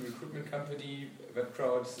IT recruitment company,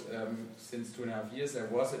 WebCrowd, since 2.5 years. I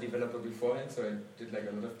was a developer beforehand, so I did like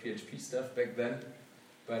a lot of PHP stuff back then.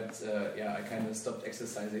 But I kind of stopped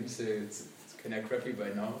exercising, so it's kind of crappy by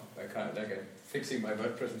now. I'm fixing my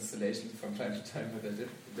WordPress installation from time to time, but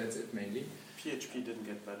that's it mainly. PHP didn't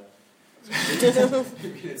get better.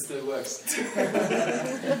 It still works. I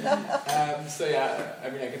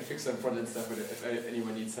can fix some front-end stuff if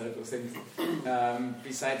anyone needs help with things.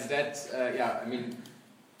 Besides that,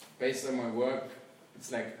 based on my work,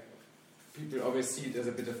 it's like people always see it as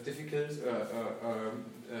a bit of difficult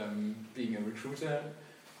being a recruiter,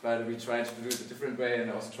 but we try to do it a different way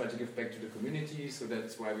and also try to give back to the community. So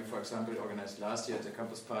that's why we, for example, organized last year at the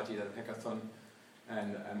campus party that hackathon,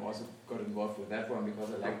 and I'm also got involved with that one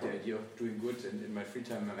because I like the idea of doing good, and in my free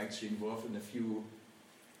time I'm actually involved in a few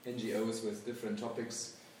NGOs with different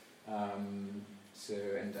topics.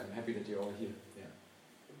 And I'm happy that you're all here. Yeah.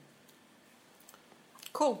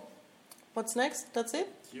 Cool. What's next? That's it?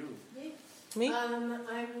 You. Me? I'm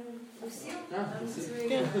Lucille. I'm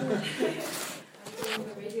doing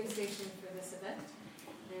a radio station for this event,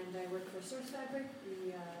 and I work for Source Fabric.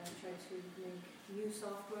 We try to make new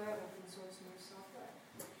software, open source new software,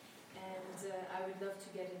 and I would love to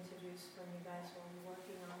get introduced from you guys while we're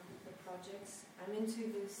working on the projects. I'm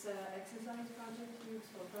into this exercise project you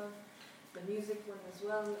spoke of, the music one as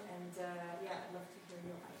well, and yeah, I'd love to hear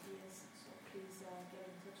your ideas, so please get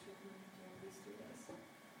in touch with me during these 2 days.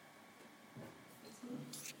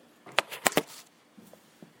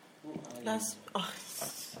 Last. Oh.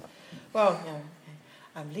 Well, yeah. Okay.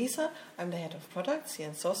 I'm Lisa. I'm the head of products here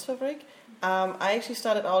in Source Fabric. I actually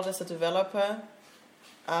started out as a developer,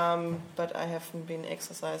 but I haven't been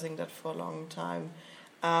exercising that for a long time.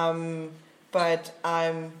 But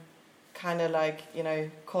I'm kind of like,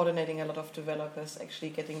 coordinating a lot of developers, actually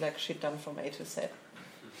getting like shit done from A to Z.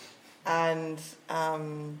 And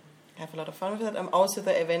have a lot of fun with it. I'm also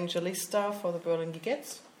the evangelista for the Berlin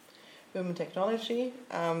Gigettes, Women Technology.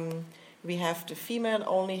 We have the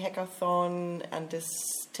female-only hackathon on this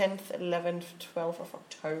 10th, 11th, 12th of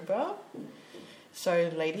October.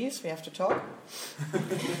 So, ladies, we have to talk.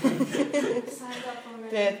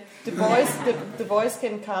 The boys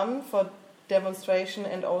can come for demonstration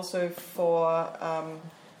and also for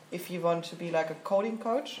if you want to be like a coding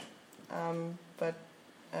coach. But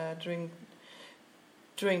during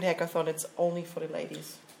the hackathon, it's only for the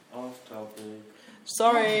ladies. Off topic.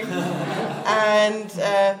 Sorry. And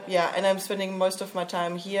and I'm spending most of my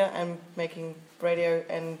time here. I'm making radio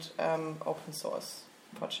and open source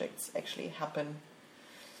projects actually happen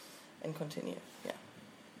and continue. Yeah.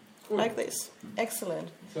 Cool. Like this.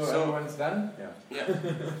 Excellent. So everyone's done? Yeah.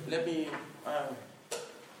 Let me.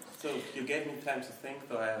 So you gave me time to think,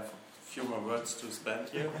 though I have a few more words to spend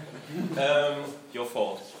here. Your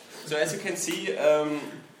fault. So as you can see,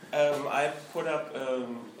 I put up a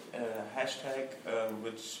hashtag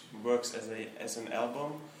which works as an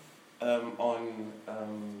album on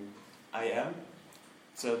IM.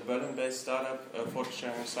 It's a Berlin-based startup photo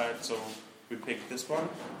sharing site, so we picked this one.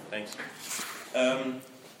 Thanks.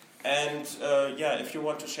 If you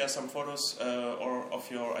want to share some photos or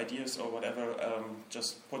of your ideas or whatever,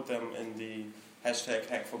 just put them in the hashtag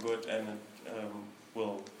Hack4good, and it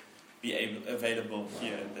will be available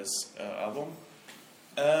here in this album.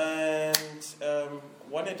 And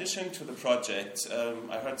one addition to the project,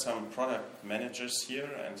 I heard some product managers here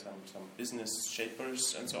and some business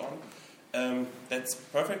shapers and so on. That's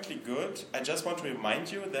perfectly good. I just want to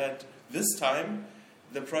remind you that this time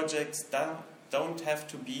the projects don't have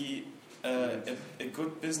to be a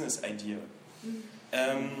good business idea.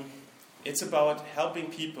 It's about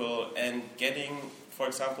helping people and getting, for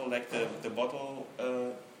example, like the bottle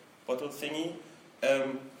thingy,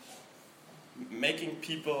 making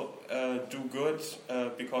people do good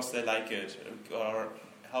because they like it, or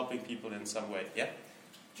helping people in some way. Yeah?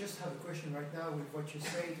 Just have a question right now with what you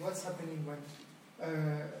said. What's happening when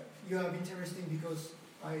you are interesting, because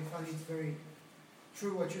I find it very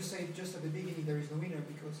true what you said just at the beginning, there is no winner,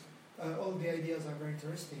 because all the ideas are very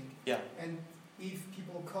interesting. Yeah. And if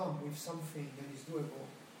people come with something that is doable,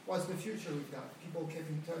 what's the future with that? People keep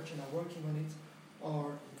in touch and are working on it,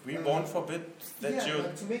 or we won't forbid that you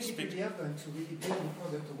to make it really happen, to really build a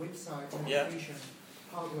product, a website, an application,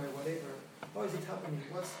 hardware, whatever. How is it happening?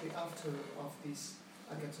 What's the after of this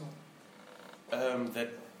hackathon? That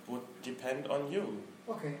would depend on you.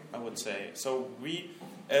 Okay. I would say. So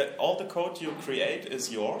all the code you create is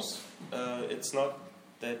yours. It's not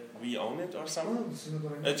that we own it or something.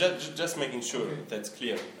 Just making sure that's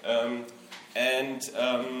clear.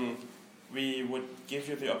 We would give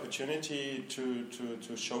you the opportunity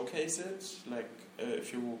to showcase it. Like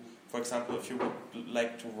if you, for example, if you would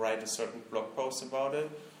like to write a certain blog post about it,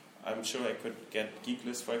 I'm sure I could get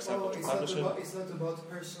Geeklist, for example, to publish it. It's not about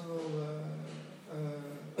personal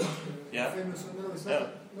famous. No, it's not.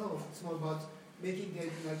 No, it's more about making the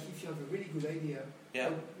idea. Like if you have a really good idea,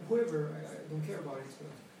 whoever, I don't care about it,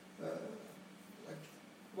 but like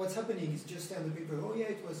what's happening is just tell the people, oh yeah,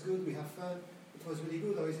 it was good, we have fun, it was really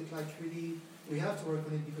good, or is it like really we have to work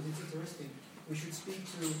on it because it's interesting? We should speak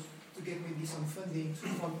to to get maybe some funding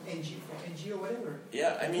from NGO or whatever.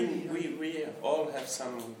 Yeah, I mean, we all have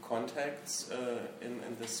some contacts in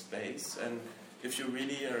this space, and if you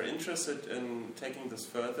really are interested in taking this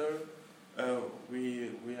further, we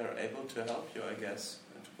are able to help you, I guess,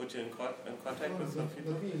 and to put you in contact with some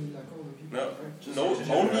people. No,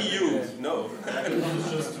 only you. No.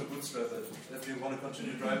 It's just to bootstrap it. If you want to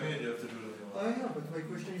continue driving it, you have to do it. Oh yeah, but my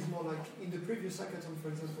question is more like, in the previous hackathon, for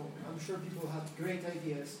example, I'm sure people had great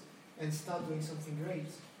ideas and start doing something great.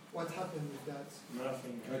 What happened with that?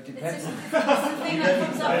 Nothing. It depends. It's the thing that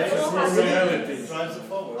comes up with all hackathons. Drives it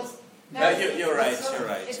forward. You're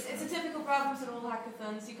right. It's a typical problem at all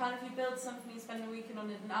hackathons. You build something, you spend a weekend on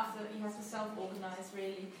it, and after you have to self-organize,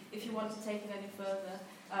 really, if you want to take it any further.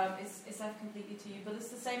 It's left completely to you. But it's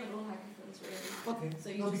the same at all hackathons, really. Okay. So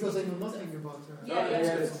no, because I know nothing about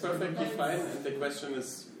It's perfectly fine, and the question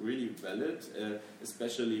is really valid,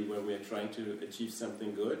 especially when we are trying to achieve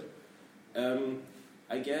something good.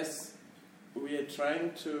 I guess we are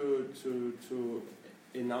trying to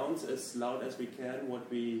announce as loud as we can what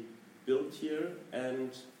we built here, and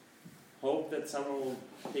hope that someone will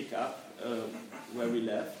pick up where we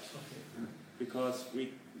left, because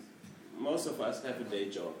most of us have a day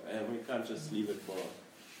job, and we can't just leave it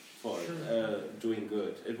for doing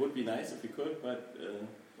good. It would be nice if we could, but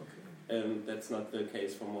that's not the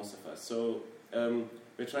case for most of us. So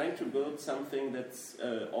we're trying to build something that's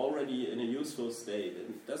already in a useful state.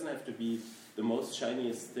 It doesn't have to be the most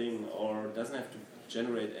shiniest thing, or doesn't have to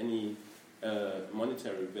generate any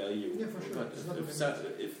monetary value. Yeah, for sure. But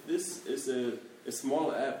if this is a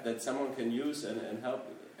small app that someone can use and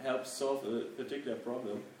help solve a particular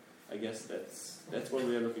problem, I guess that's what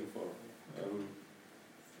we are looking for.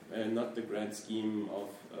 Not the grand scheme of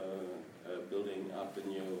building up a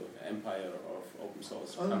new empire of open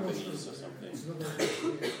source companies or something.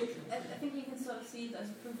 I think you can sort of see it as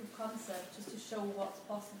a proof of concept, just to show what's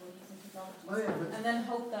possible using technology, and then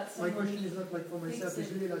hope that someone. My question is not like for myself.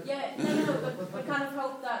 It's really like. But we kind of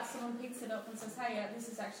hope that someone picks it up and says, "Hey, yeah, this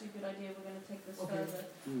is actually a good idea. We're going to take this further."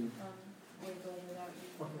 We're going without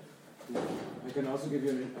you. I can also give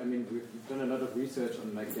you we've done a lot of research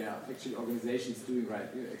on there are actually organizations doing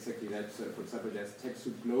exactly that. So for example, there's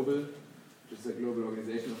TechSoup Global, which is a global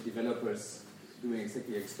organization of developers doing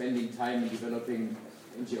exactly spending time in developing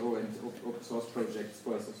NGO and open source projects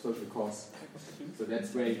for a social cause. So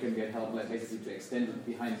that's where you can get help, basically to extend it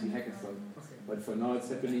behind the hackathon. But for now it's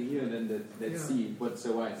happening here, and then let's see what's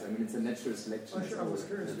so wise. It's a natural selection. I was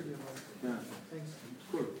curious really about it. Yeah. Thanks.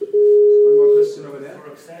 Cool. One more question over there.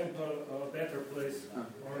 For example, a better place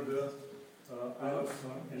or the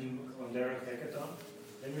on their hackathon,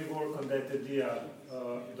 and we work on that idea,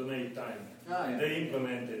 donate time. They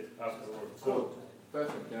implement it afterwards. Cool.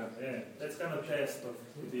 Perfect, yeah. Yeah, that's kind of test of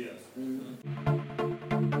ideas.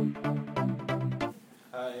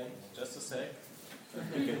 Hi, just a sec.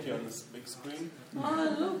 Let me get you on this big screen.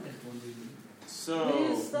 Oh, look. So,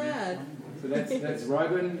 who's that? So that's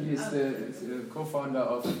Robin. He's the co-founder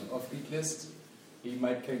of Geeklist. He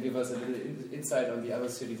can give us a little insight on the other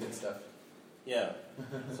cities and stuff. Yeah.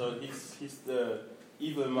 So he's the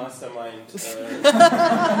evil mastermind behind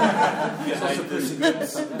this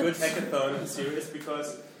good hackathon series,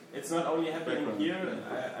 because it's not only happening here.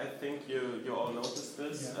 I think you all noticed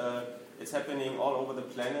this. It's happening all over the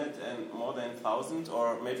planet, and more than 1,000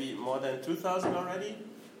 or maybe more than 2,000 already.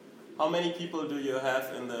 How many people do you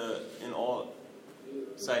have in all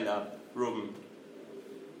signed up, Ruben?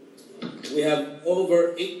 We have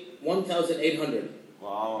over 1,800.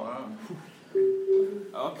 Wow.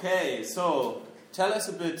 Okay, so tell us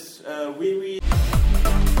a bit. We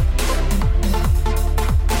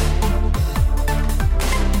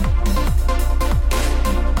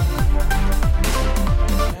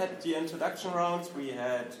had the introduction rounds.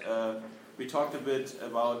 We talked a bit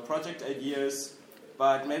about project ideas.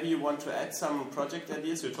 But maybe you want to add some project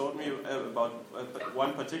ideas. You told me about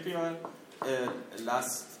one particular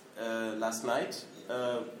last night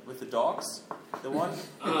with the dogs. The one.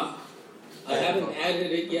 I haven't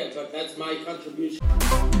added it yet, but that's my contribution.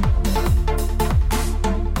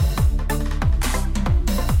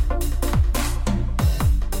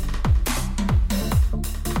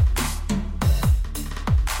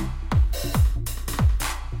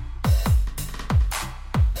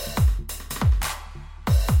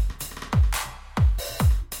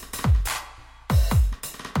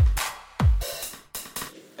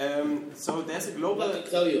 So there's a global. Let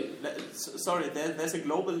me tell you. Sorry, there's a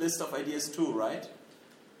global list of ideas too, right?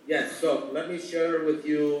 Yes. So let me share with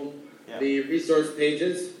you the resource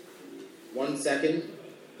pages. 1 second.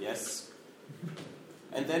 Yes.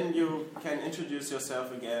 and then you can introduce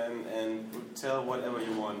yourself again and tell whatever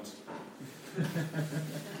you want.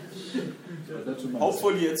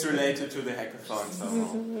 Hopefully it's related to the hackathon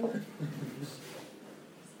somehow.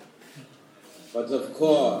 But of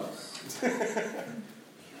course.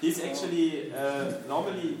 He's actually,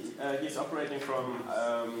 normally he's operating from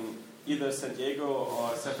either San Diego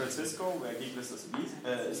or San Francisco, where Geekless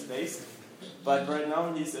is based. But right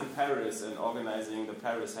now he's in Paris and organizing the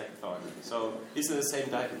Paris hackathon. So he's in the same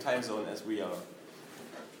time zone as we are.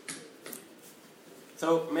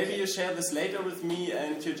 So maybe you share this later with me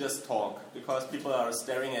and you just talk, because people are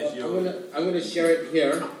staring at you. I'm going to share it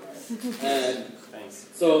here. And thanks.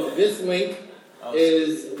 So this link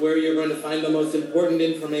is where you're going to find the most important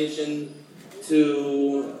information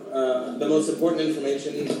to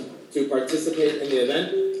participate in the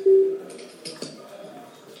event.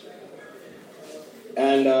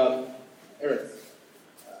 And Eric,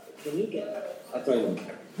 can you get? I'll tell you.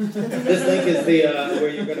 This link is the where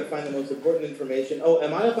you're going to find the most important information. Oh,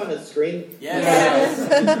 am I up on a screen? Yes.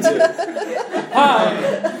 Hi.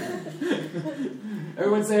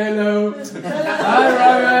 Everyone say hello. Hi,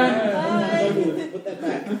 Ryan. Hi. Put that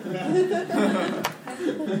back.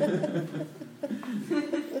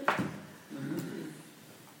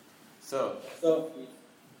 So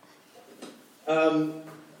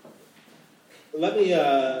let me,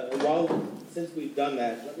 since we've done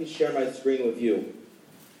that, let me share my screen with you,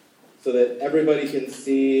 so that everybody can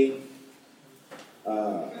see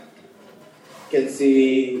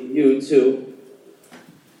you too.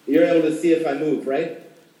 You're able to see if I move, right?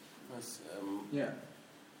 Yeah.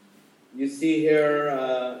 You see here.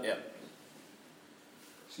 Yeah.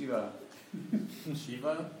 Shiva.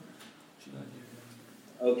 Shiva.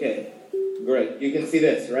 Okay, great. You can see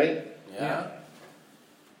this, right? Yeah.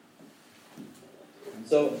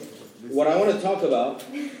 So, what I want to talk about,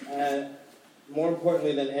 more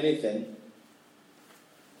importantly than anything,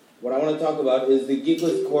 what I want to talk about is the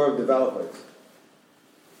Geekless core of developers.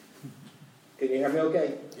 Can you hear me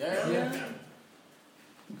okay? Yeah.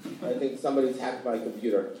 I think somebody's hacked my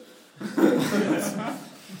computer.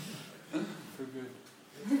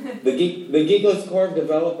 The Geekless core of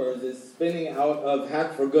developers is spinning out of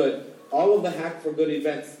Hack4good. All of the Hack4good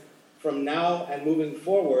events from now and moving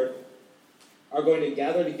forward are going to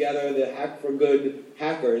gather together the Hack4good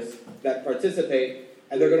hackers that participate,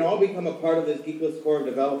 and they're going to all become a part of this Geekless core of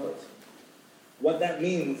developers. What that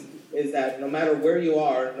means is that no matter where you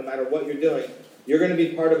are, no matter what you're doing, you're going to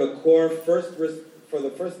be part of a core for the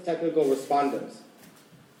first technical responders.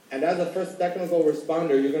 And as a first technical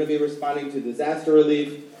responder, you're going to be responding to disaster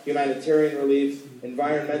relief, humanitarian relief,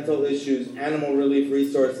 environmental issues, animal relief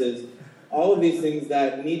resources, all of these things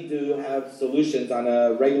that need to have solutions on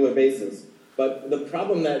a regular basis. But the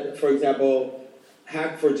problem that, for example,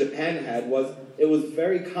 Hack4Japan had was it was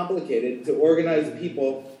very complicated to organize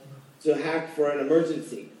people to hack for an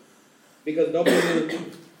emergency, because nobody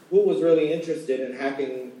knew who was really interested in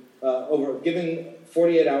hacking over giving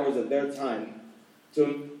 48 hours of their time to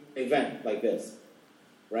an event like this,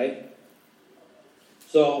 right?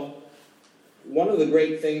 So one of the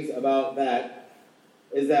great things about that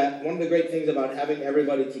is that one of the great things about having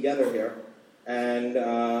everybody together here, and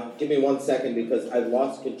give me 1 second because I've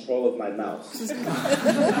lost control of my mouse.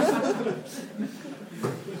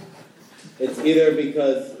 It's either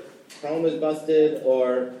because Chrome is busted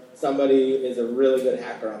or somebody is a really good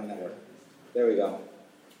hacker on the network. There we go.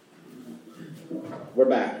 We're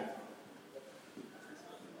back.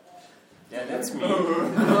 Yeah, that's me.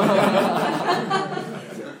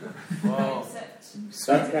 Wow.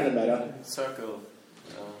 That's kind of meta. Circle.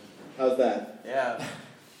 How's that? Yeah,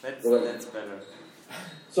 that's better.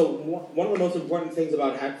 So one of the most important things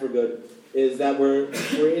about Hack4good is that we're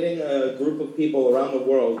creating a group of people around the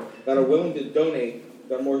world that are willing to donate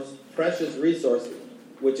their most precious resource,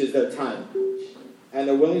 which is their time. And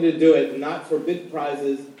they're willing to do it not for big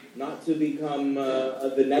prizes, not to become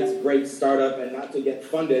the next great startup, and not to get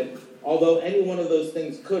funded, although any one of those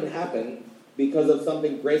things could happen because of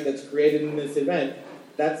something great that's created in this event.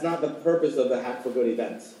 That's not the purpose of the Hack4good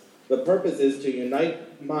events. The purpose is to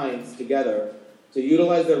unite minds together, to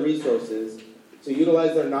utilize their resources, to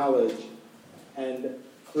utilize their knowledge, and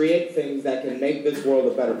create things that can make this world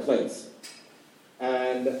a better place,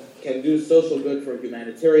 and can do social good for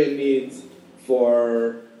humanitarian needs,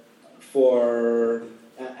 for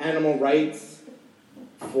animal rights,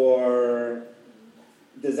 for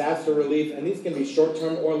disaster relief, and these can be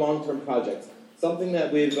short-term or long-term projects. Something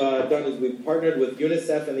that we've done is we've partnered with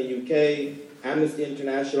UNICEF in the UK, Amnesty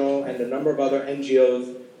International, and a number of other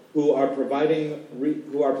NGOs who are providing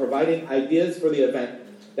ideas for the event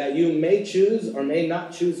that you may choose or may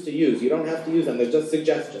not choose to use. You don't have to use them. They're just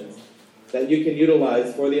suggestions that you can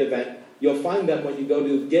utilize for the event. You'll find them when you go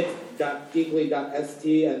to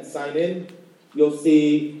git.geekly.st and sign in. You'll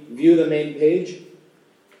see view the main page.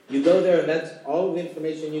 You go there, and that's all the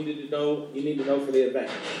information you need to know for the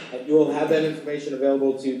event. And you will have that information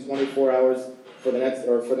available to you 24 hours for the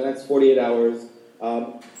next 48 hours.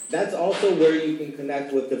 That's also where you can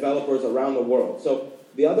connect with developers around the world. So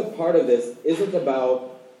the other part of this isn't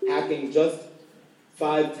about hacking just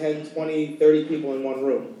 5, 10, 20, 30 people in one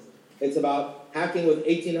room. It's about hacking with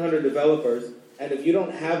 1,800 developers, and if you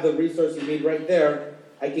don't have the resource you need right there,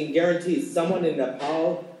 I can guarantee someone in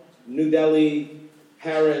Nepal, New Delhi,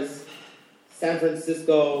 Paris, San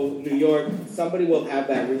Francisco, New York, somebody will have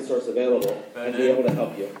that resource available and be able to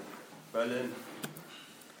help you.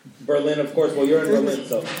 Berlin, of course. Well, you're in Berlin,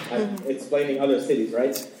 so I'm explaining other cities,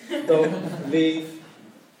 right? So the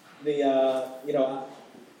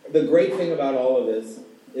great thing about all of this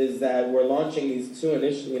is that we're launching these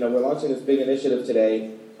we're launching this big initiative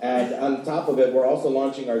today, and on top of it, we're also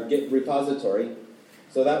launching our Git repository.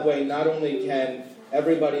 So that way, not only can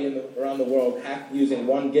everybody around the world hack using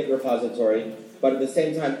one Git repository, but at the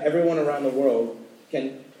same time, everyone around the world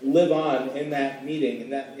can live on in that meeting,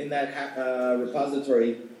 in that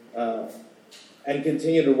repository, and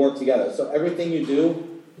continue to work together. So everything you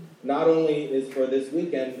do not only is for this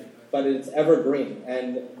weekend, but it's evergreen.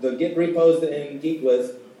 And the Git repos in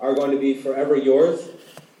GeekList are going to be forever yours,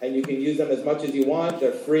 and you can use them as much as you want.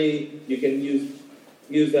 They're free. You can use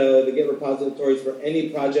the Git repositories for any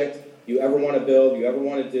project you ever want to build, you ever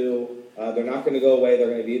want to do. They're not going to go away. They're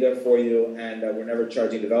going to be there for you, and we're never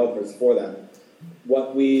charging developers for them.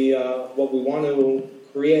 What we want to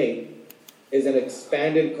create is an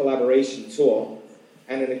expanded collaboration tool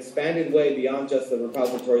and an expanded way beyond just the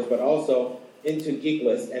repositories, but also into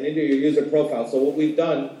GeekList and into your user profile. So what we've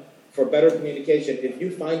done for better communication, if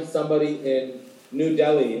you find somebody in New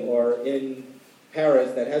Delhi or in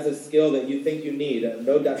Paris that has a skill that you think you need, a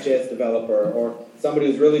Node.js developer or somebody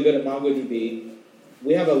who's really good at MongoDB,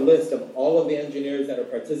 we have a list of all of the engineers that are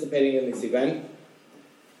participating in this event.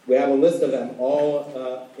 We have a list of them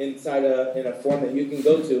all inside in a form that you can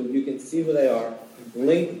go to. You can see who they are,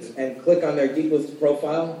 link and click on their GeekList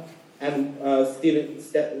profile. And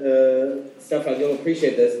Stefan, you'll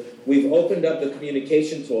appreciate this. We've opened up the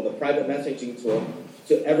communication tool, the private messaging tool,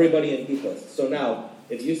 to everybody in GeekList. So now,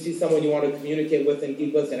 if you see someone you want to communicate with in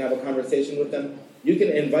GeekList and have a conversation with them, you can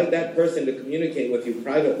invite that person to communicate with you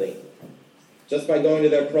privately just by going to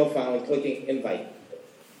their profile and clicking invite.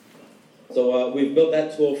 So we've built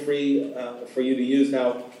that tool free for you to use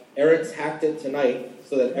now. Eric's hacked it tonight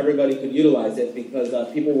so that everybody could utilize it because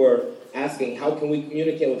people were asking how can we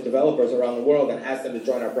communicate with developers around the world and ask them to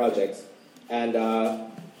join our projects. And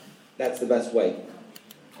that's the best way.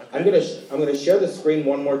 I'm gonna share the screen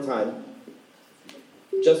one more time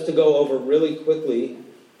just to go over really quickly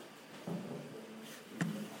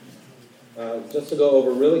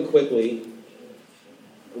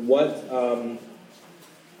what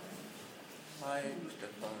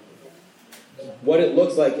it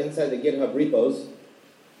looks like inside the GitHub repos.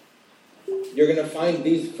 You're going to find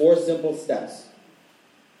these 4 simple steps.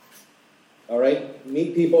 All right?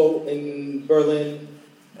 Meet people in Berlin,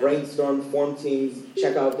 brainstorm, form teams,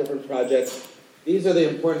 check out different projects. These are the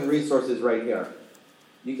important resources right here.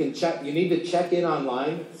 You need to check in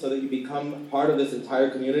online so that you become part of this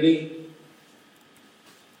entire community.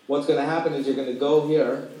 What's going to happen is you're going to go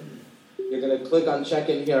here. You're going to click on check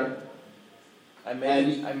in here. I made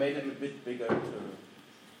it a bit bigger too.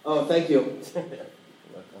 Oh, thank you.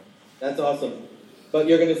 That's awesome. But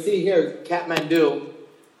you're going to see here, Kathmandu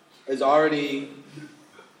is already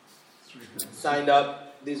signed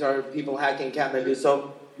up. These are people hacking Kathmandu.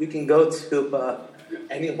 So you can go to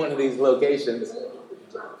any one of these locations.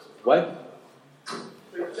 What?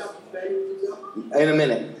 In a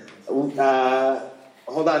minute.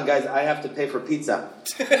 Hold on, guys. I have to pay for pizza.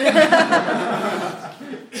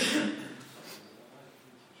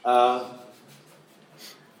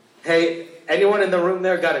 Hey, anyone in the room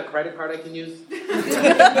there got a credit card I can use?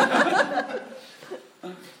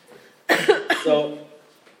 So,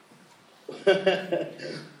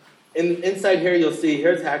 inside here you'll see,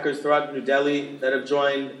 here's hackers throughout New Delhi that have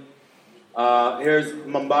joined. Here's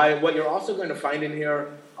Mumbai. What you're also going to find in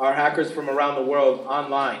here are hackers from around the world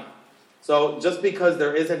online. So just because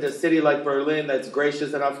there isn't a city like Berlin that's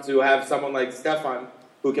gracious enough to have someone like Stefan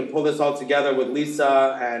who can pull this all together with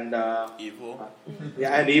Lisa and Ivo.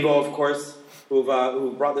 And Ivo, of course,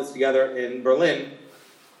 who brought this together in Berlin,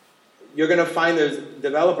 you're going to find there's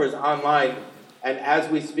developers online, and as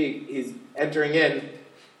we speak, he's entering in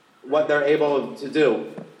what they're able to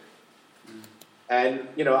do. And,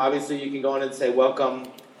 obviously you can go in and say, welcome,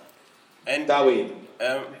 and Dawid.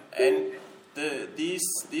 And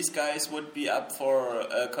these guys would be up for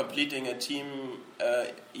completing a team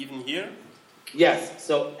even here? Yes,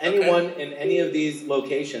 so anyone in any of these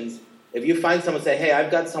locations, if you find someone, say, hey, I've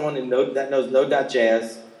got someone in Node that knows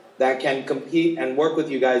Node.js that can compete and work with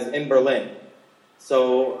you guys in Berlin.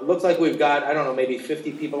 So it looks like we've got, I don't know, maybe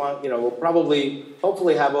 50 people on, we'll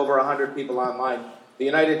hopefully have over 100 people online. The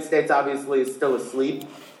United States obviously is still asleep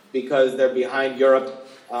because they're behind Europe.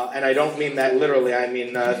 And I don't mean that literally, I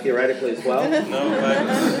mean theoretically as well.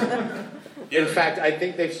 In fact, I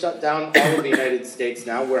think they've shut down all of the United States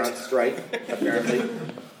now. We're on strike, apparently.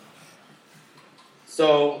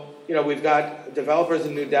 So, we've got developers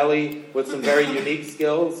in New Delhi with some very unique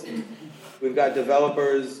skills. We've got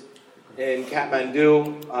developers in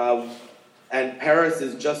Kathmandu, and Paris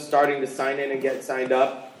is just starting to sign in and get signed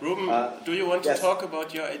up. Ruben, do you want to talk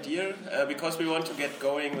about your idea? Because we want to get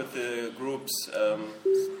going with the groups.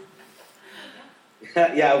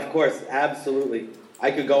 Yeah, of course, absolutely.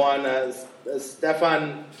 I could go on.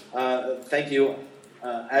 Stefan, thank you.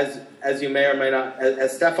 As you may or may not,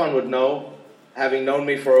 as Stefan would know, having known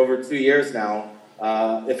me for over 2 years now,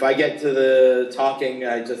 if I get to the talking,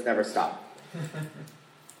 I just never stop.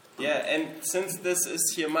 Yeah, and since this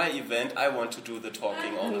is here my event, I want to do the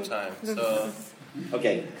talking all the time. So,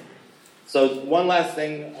 okay. So one last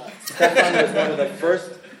thing, Stefan was one of the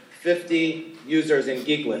first 50 users in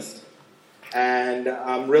GeekList, and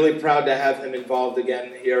I'm really proud to have him involved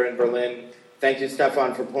again here in Berlin. Thank you,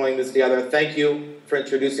 Stefan, for pulling this together. Thank you for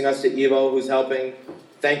introducing us to Ivo, who's helping.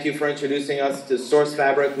 Thank you for introducing us to Source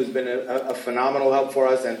Fabric, who's been a phenomenal help for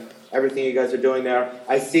us, and everything you guys are doing there.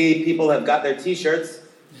 I see people have got their T-shirts.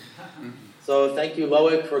 So thank you,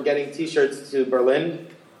 Loic, for getting T-shirts to Berlin.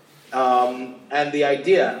 And the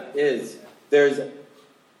idea is there's,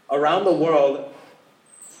 around the world,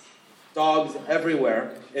 dogs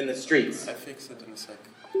everywhere in the streets. I fix it in a sec.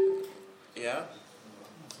 Yeah?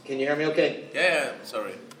 Can you hear me okay? Yeah,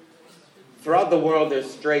 sorry. Throughout the world,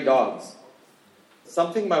 there's stray dogs.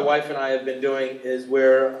 Something my wife and I have been doing is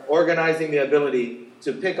we're organizing the ability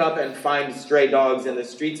to pick up and find stray dogs in the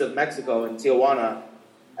streets of Mexico, in Tijuana.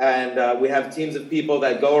 And we have teams of people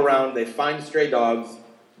that go around, they find stray dogs,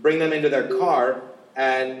 bring them into their car,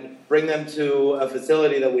 and bring them to a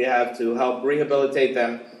facility that we have to help rehabilitate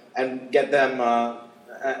them and get them,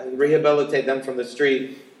 rehabilitate them from the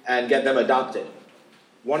street and get them adopted.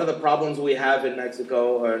 One of the problems we have in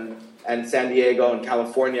Mexico and San Diego and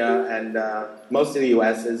California and most of the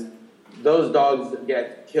U.S. is those dogs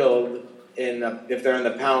get killed if they're in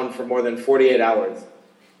the pound for more than 48 hours.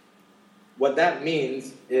 What that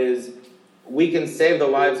means is we can save the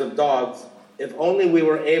lives of dogs if only we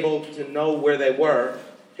were able to know where they were,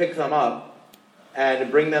 pick them up, and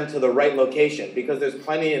bring them to the right location. Because there's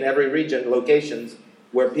plenty in every region, locations,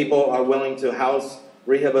 where people are willing to house,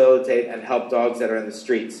 rehabilitate, and help dogs that are in the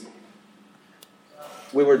streets.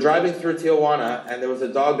 We were driving through Tijuana, and there was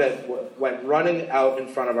a dog that went running out in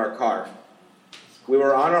front of our car. We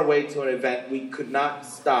were on our way to an event. We could not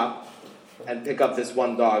stop and pick up this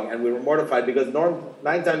one dog, and we were mortified because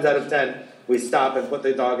 9 times out of 10, we stop and put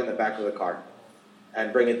the dog in the back of the car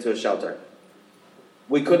and bring it to a shelter.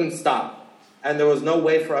 We couldn't stop, and there was no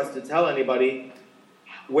way for us to tell anybody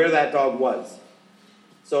where that dog was.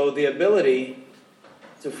 So the ability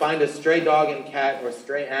to find a stray dog and cat or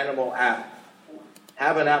stray animal app,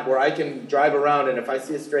 have an app where I can drive around, and if I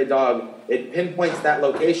see a stray dog, it pinpoints that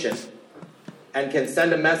location and can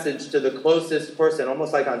send a message to the closest person,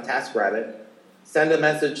 almost like on TaskRabbit, send a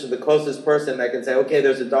message to the closest person that can say, okay,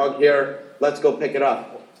 there's a dog here, let's go pick it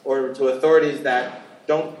up. Or to authorities that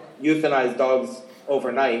don't euthanize dogs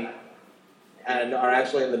overnight and are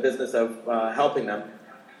actually in the business of helping them.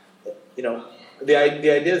 The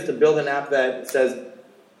idea is to build an app that says,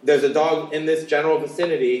 there's a dog in this general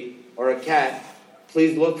vicinity, or a cat,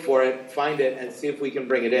 please look for it, find it, and see if we can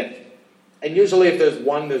bring it in. And usually if there's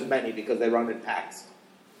one, there's many, because they run in packs.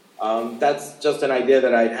 That's just an idea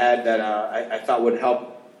that I'd had that I thought would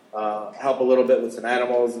help a little bit with some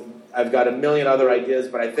animals. I've got a million other ideas,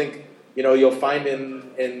 but I think you'll find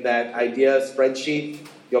in that idea spreadsheet,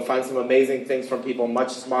 you'll find some amazing things from people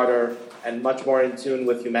much smarter and much more in tune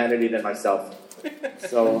with humanity than myself.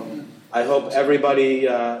 So I hope everybody,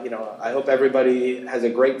 has a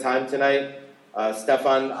great time tonight.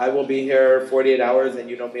 Stefan, I will be here 48 hours, and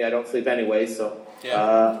you know me, I don't sleep anyway, so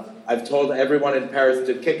I've told everyone in Paris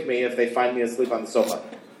to kick me if they find me asleep on the sofa.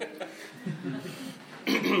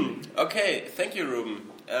 Okay, thank you, Ruben,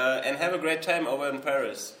 and have a great time over in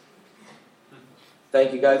Paris.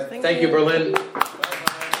 Thank you, guys. Thank you, Berlin.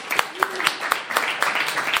 Bye-bye.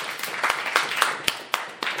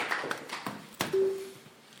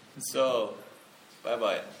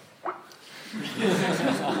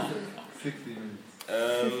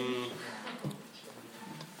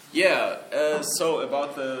 So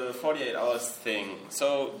about the 48 hours thing.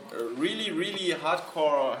 So really, really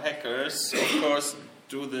hardcore hackers, of course,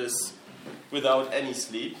 do this without any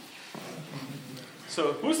sleep.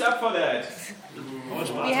 So who's up for that?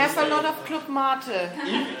 We have a lot of Club Mate.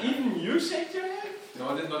 Even you shake your head? No,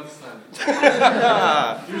 I did not this time.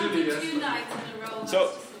 Usually yes. 2 nights in a row. So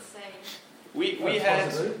that's just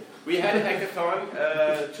insane. we had a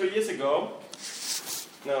hackathon 2 years ago.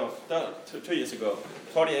 No, 2 years ago.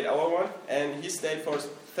 48-hour one, and he stayed for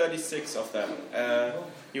 36 of them.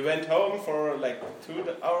 He went home for like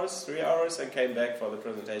 2 hours, 3 hours, and came back for the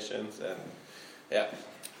presentations. And yeah,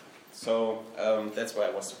 so that's why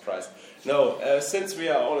I was surprised. No, since we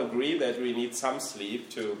all agree that we need some sleep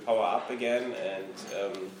to power up again and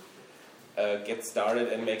get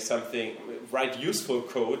started and make something, write useful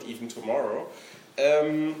code even tomorrow.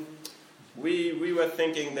 We were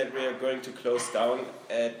thinking that we are going to close down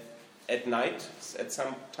at night at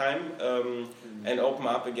some time and open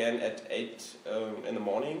up again at 8 in the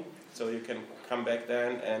morning, so you can come back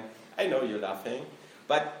then. And I know you're laughing,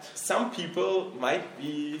 but some people might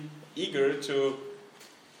be eager to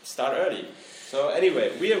start early. So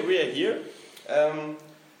anyway, we are here,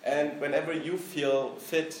 and whenever you feel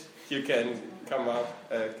fit, you can come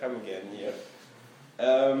again here.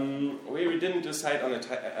 We didn't decide on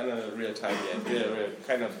a real time yet. We're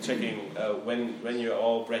kind of checking when you're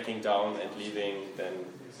all breaking down and leaving, then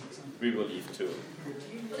we will leave too.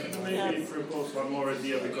 Maybe propose one more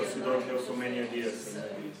idea because we don't have so many ideas.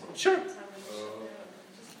 Sure.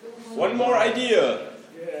 One more idea.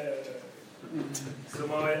 Yeah. So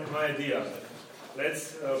my idea.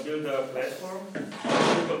 Let's build a platform.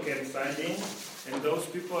 People can sign in, and those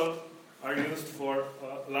people are used for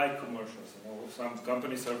like commercials. Some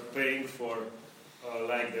companies are paying for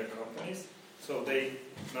like their companies, so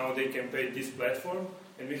now they can pay this platform,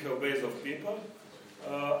 and we have a base of people,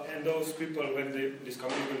 and those people, when this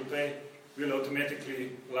company will pay, will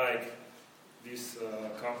automatically like this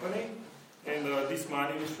company, and this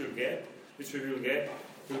money which we will get,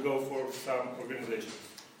 will go for some organizations.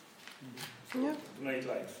 Yeah. Donate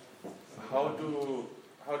likes.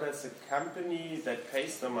 How does the company that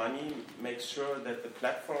pays the money make sure that the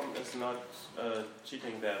platform is not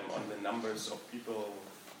cheating them on the numbers of people?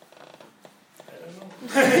 I don't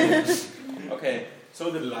know. Okay,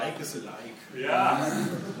 so the like is a like. Yeah.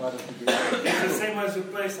 It's the same as you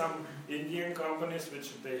pay some Indian companies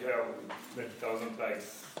which they have 20,000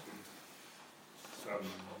 likes. Some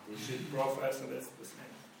bullshit profiles, and that's the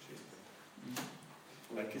same shit.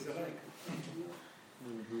 Like is a like.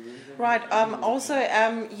 Right. Also,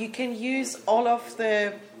 you can use all of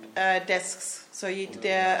the desks. So you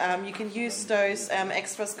can use those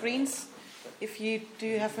extra screens if you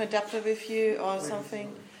do have an adapter with you or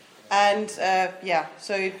something. And yeah,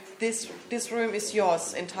 so this room is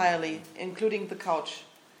yours entirely, including the couch.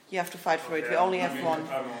 You have to fight for it. We only have one.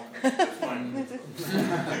 That's fine.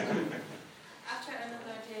 I'll try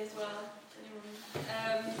another idea as well.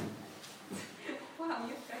 Wow,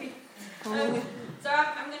 you're great. So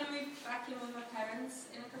I'm going to move back in with my parents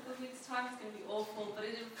in a couple of weeks' time. It's going to be awful, but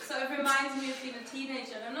it sort of reminds me of being a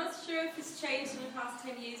teenager. And I'm not sure if it's changed in the past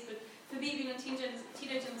 10 years, but for me, being a teenager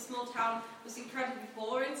in a small town was incredibly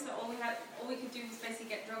boring. So all we could do was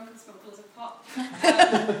basically get drunk and smoke loads of pot.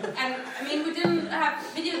 And I mean, we didn't have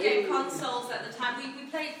video game consoles at the time. We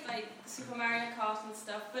played like Super Mario Kart and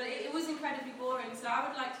stuff, but it was incredibly boring. So I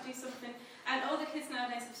would like to do something. And all the kids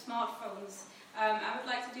nowadays have smartphones. I would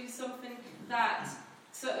like to do something that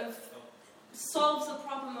sort of solves the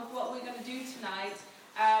problem of what we're going to do tonight,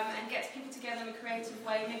 and gets people together in a creative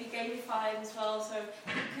way, maybe gamify it as well, so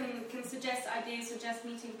you can suggest ideas, suggest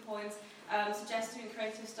meeting points, suggest doing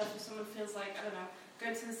creative stuff if someone feels like, I don't know,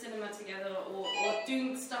 going to the cinema together, or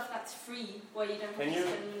doing stuff that's free, where you don't have to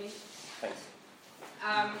spend money. Thanks.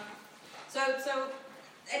 So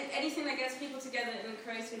anything that gets people together in a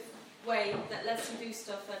creative way that lets them do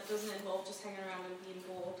stuff that doesn't involve just hanging around and being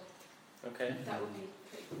bored. Okay. That would be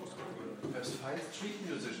pretty cool. Perhaps find street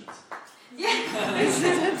musicians. Yeah. And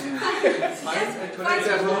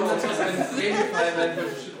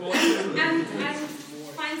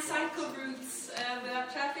find cycle routes without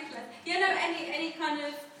traffic. Yeah, no, any kind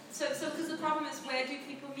of so because the problem is, where do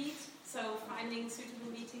people meet? So finding suitable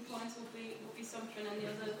meeting points will be something, and the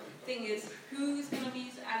other thing is who's going to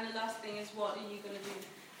meet, and the last thing is what are you going to do?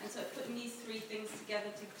 And so putting these three things together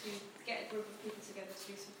to get a group of people together to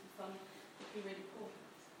do something fun would be really cool.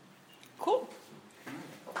 Cool.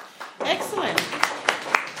 Excellent.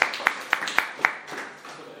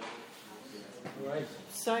 All right.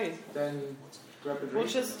 So then grab a drink. we'll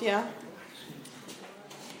just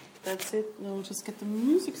That's it. Now we'll just get the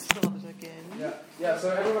music started again. Yeah. So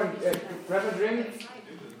everyone, grab a drink,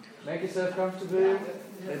 make yourself comfortable.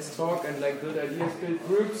 Let's talk and like build ideas, build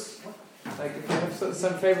groups. Like if you have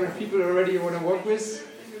some favorite people already you want to work with,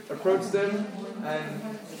 approach them.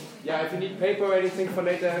 And yeah, if you need paper or anything for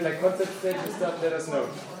later, like concept stage and stuff, let us know.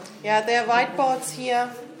 Yeah, there are whiteboards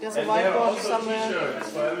here. There's a whiteboard somewhere. T-shirts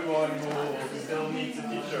for everyone who still needs a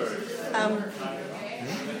T-shirt.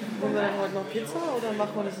 Wollen wir dann heute noch Pizza oder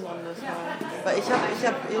machen wir das anders? Weil ich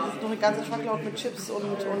hab jetzt noch eine ganze Schachtel mit Chips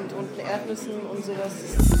und Erdnüssen und sowas.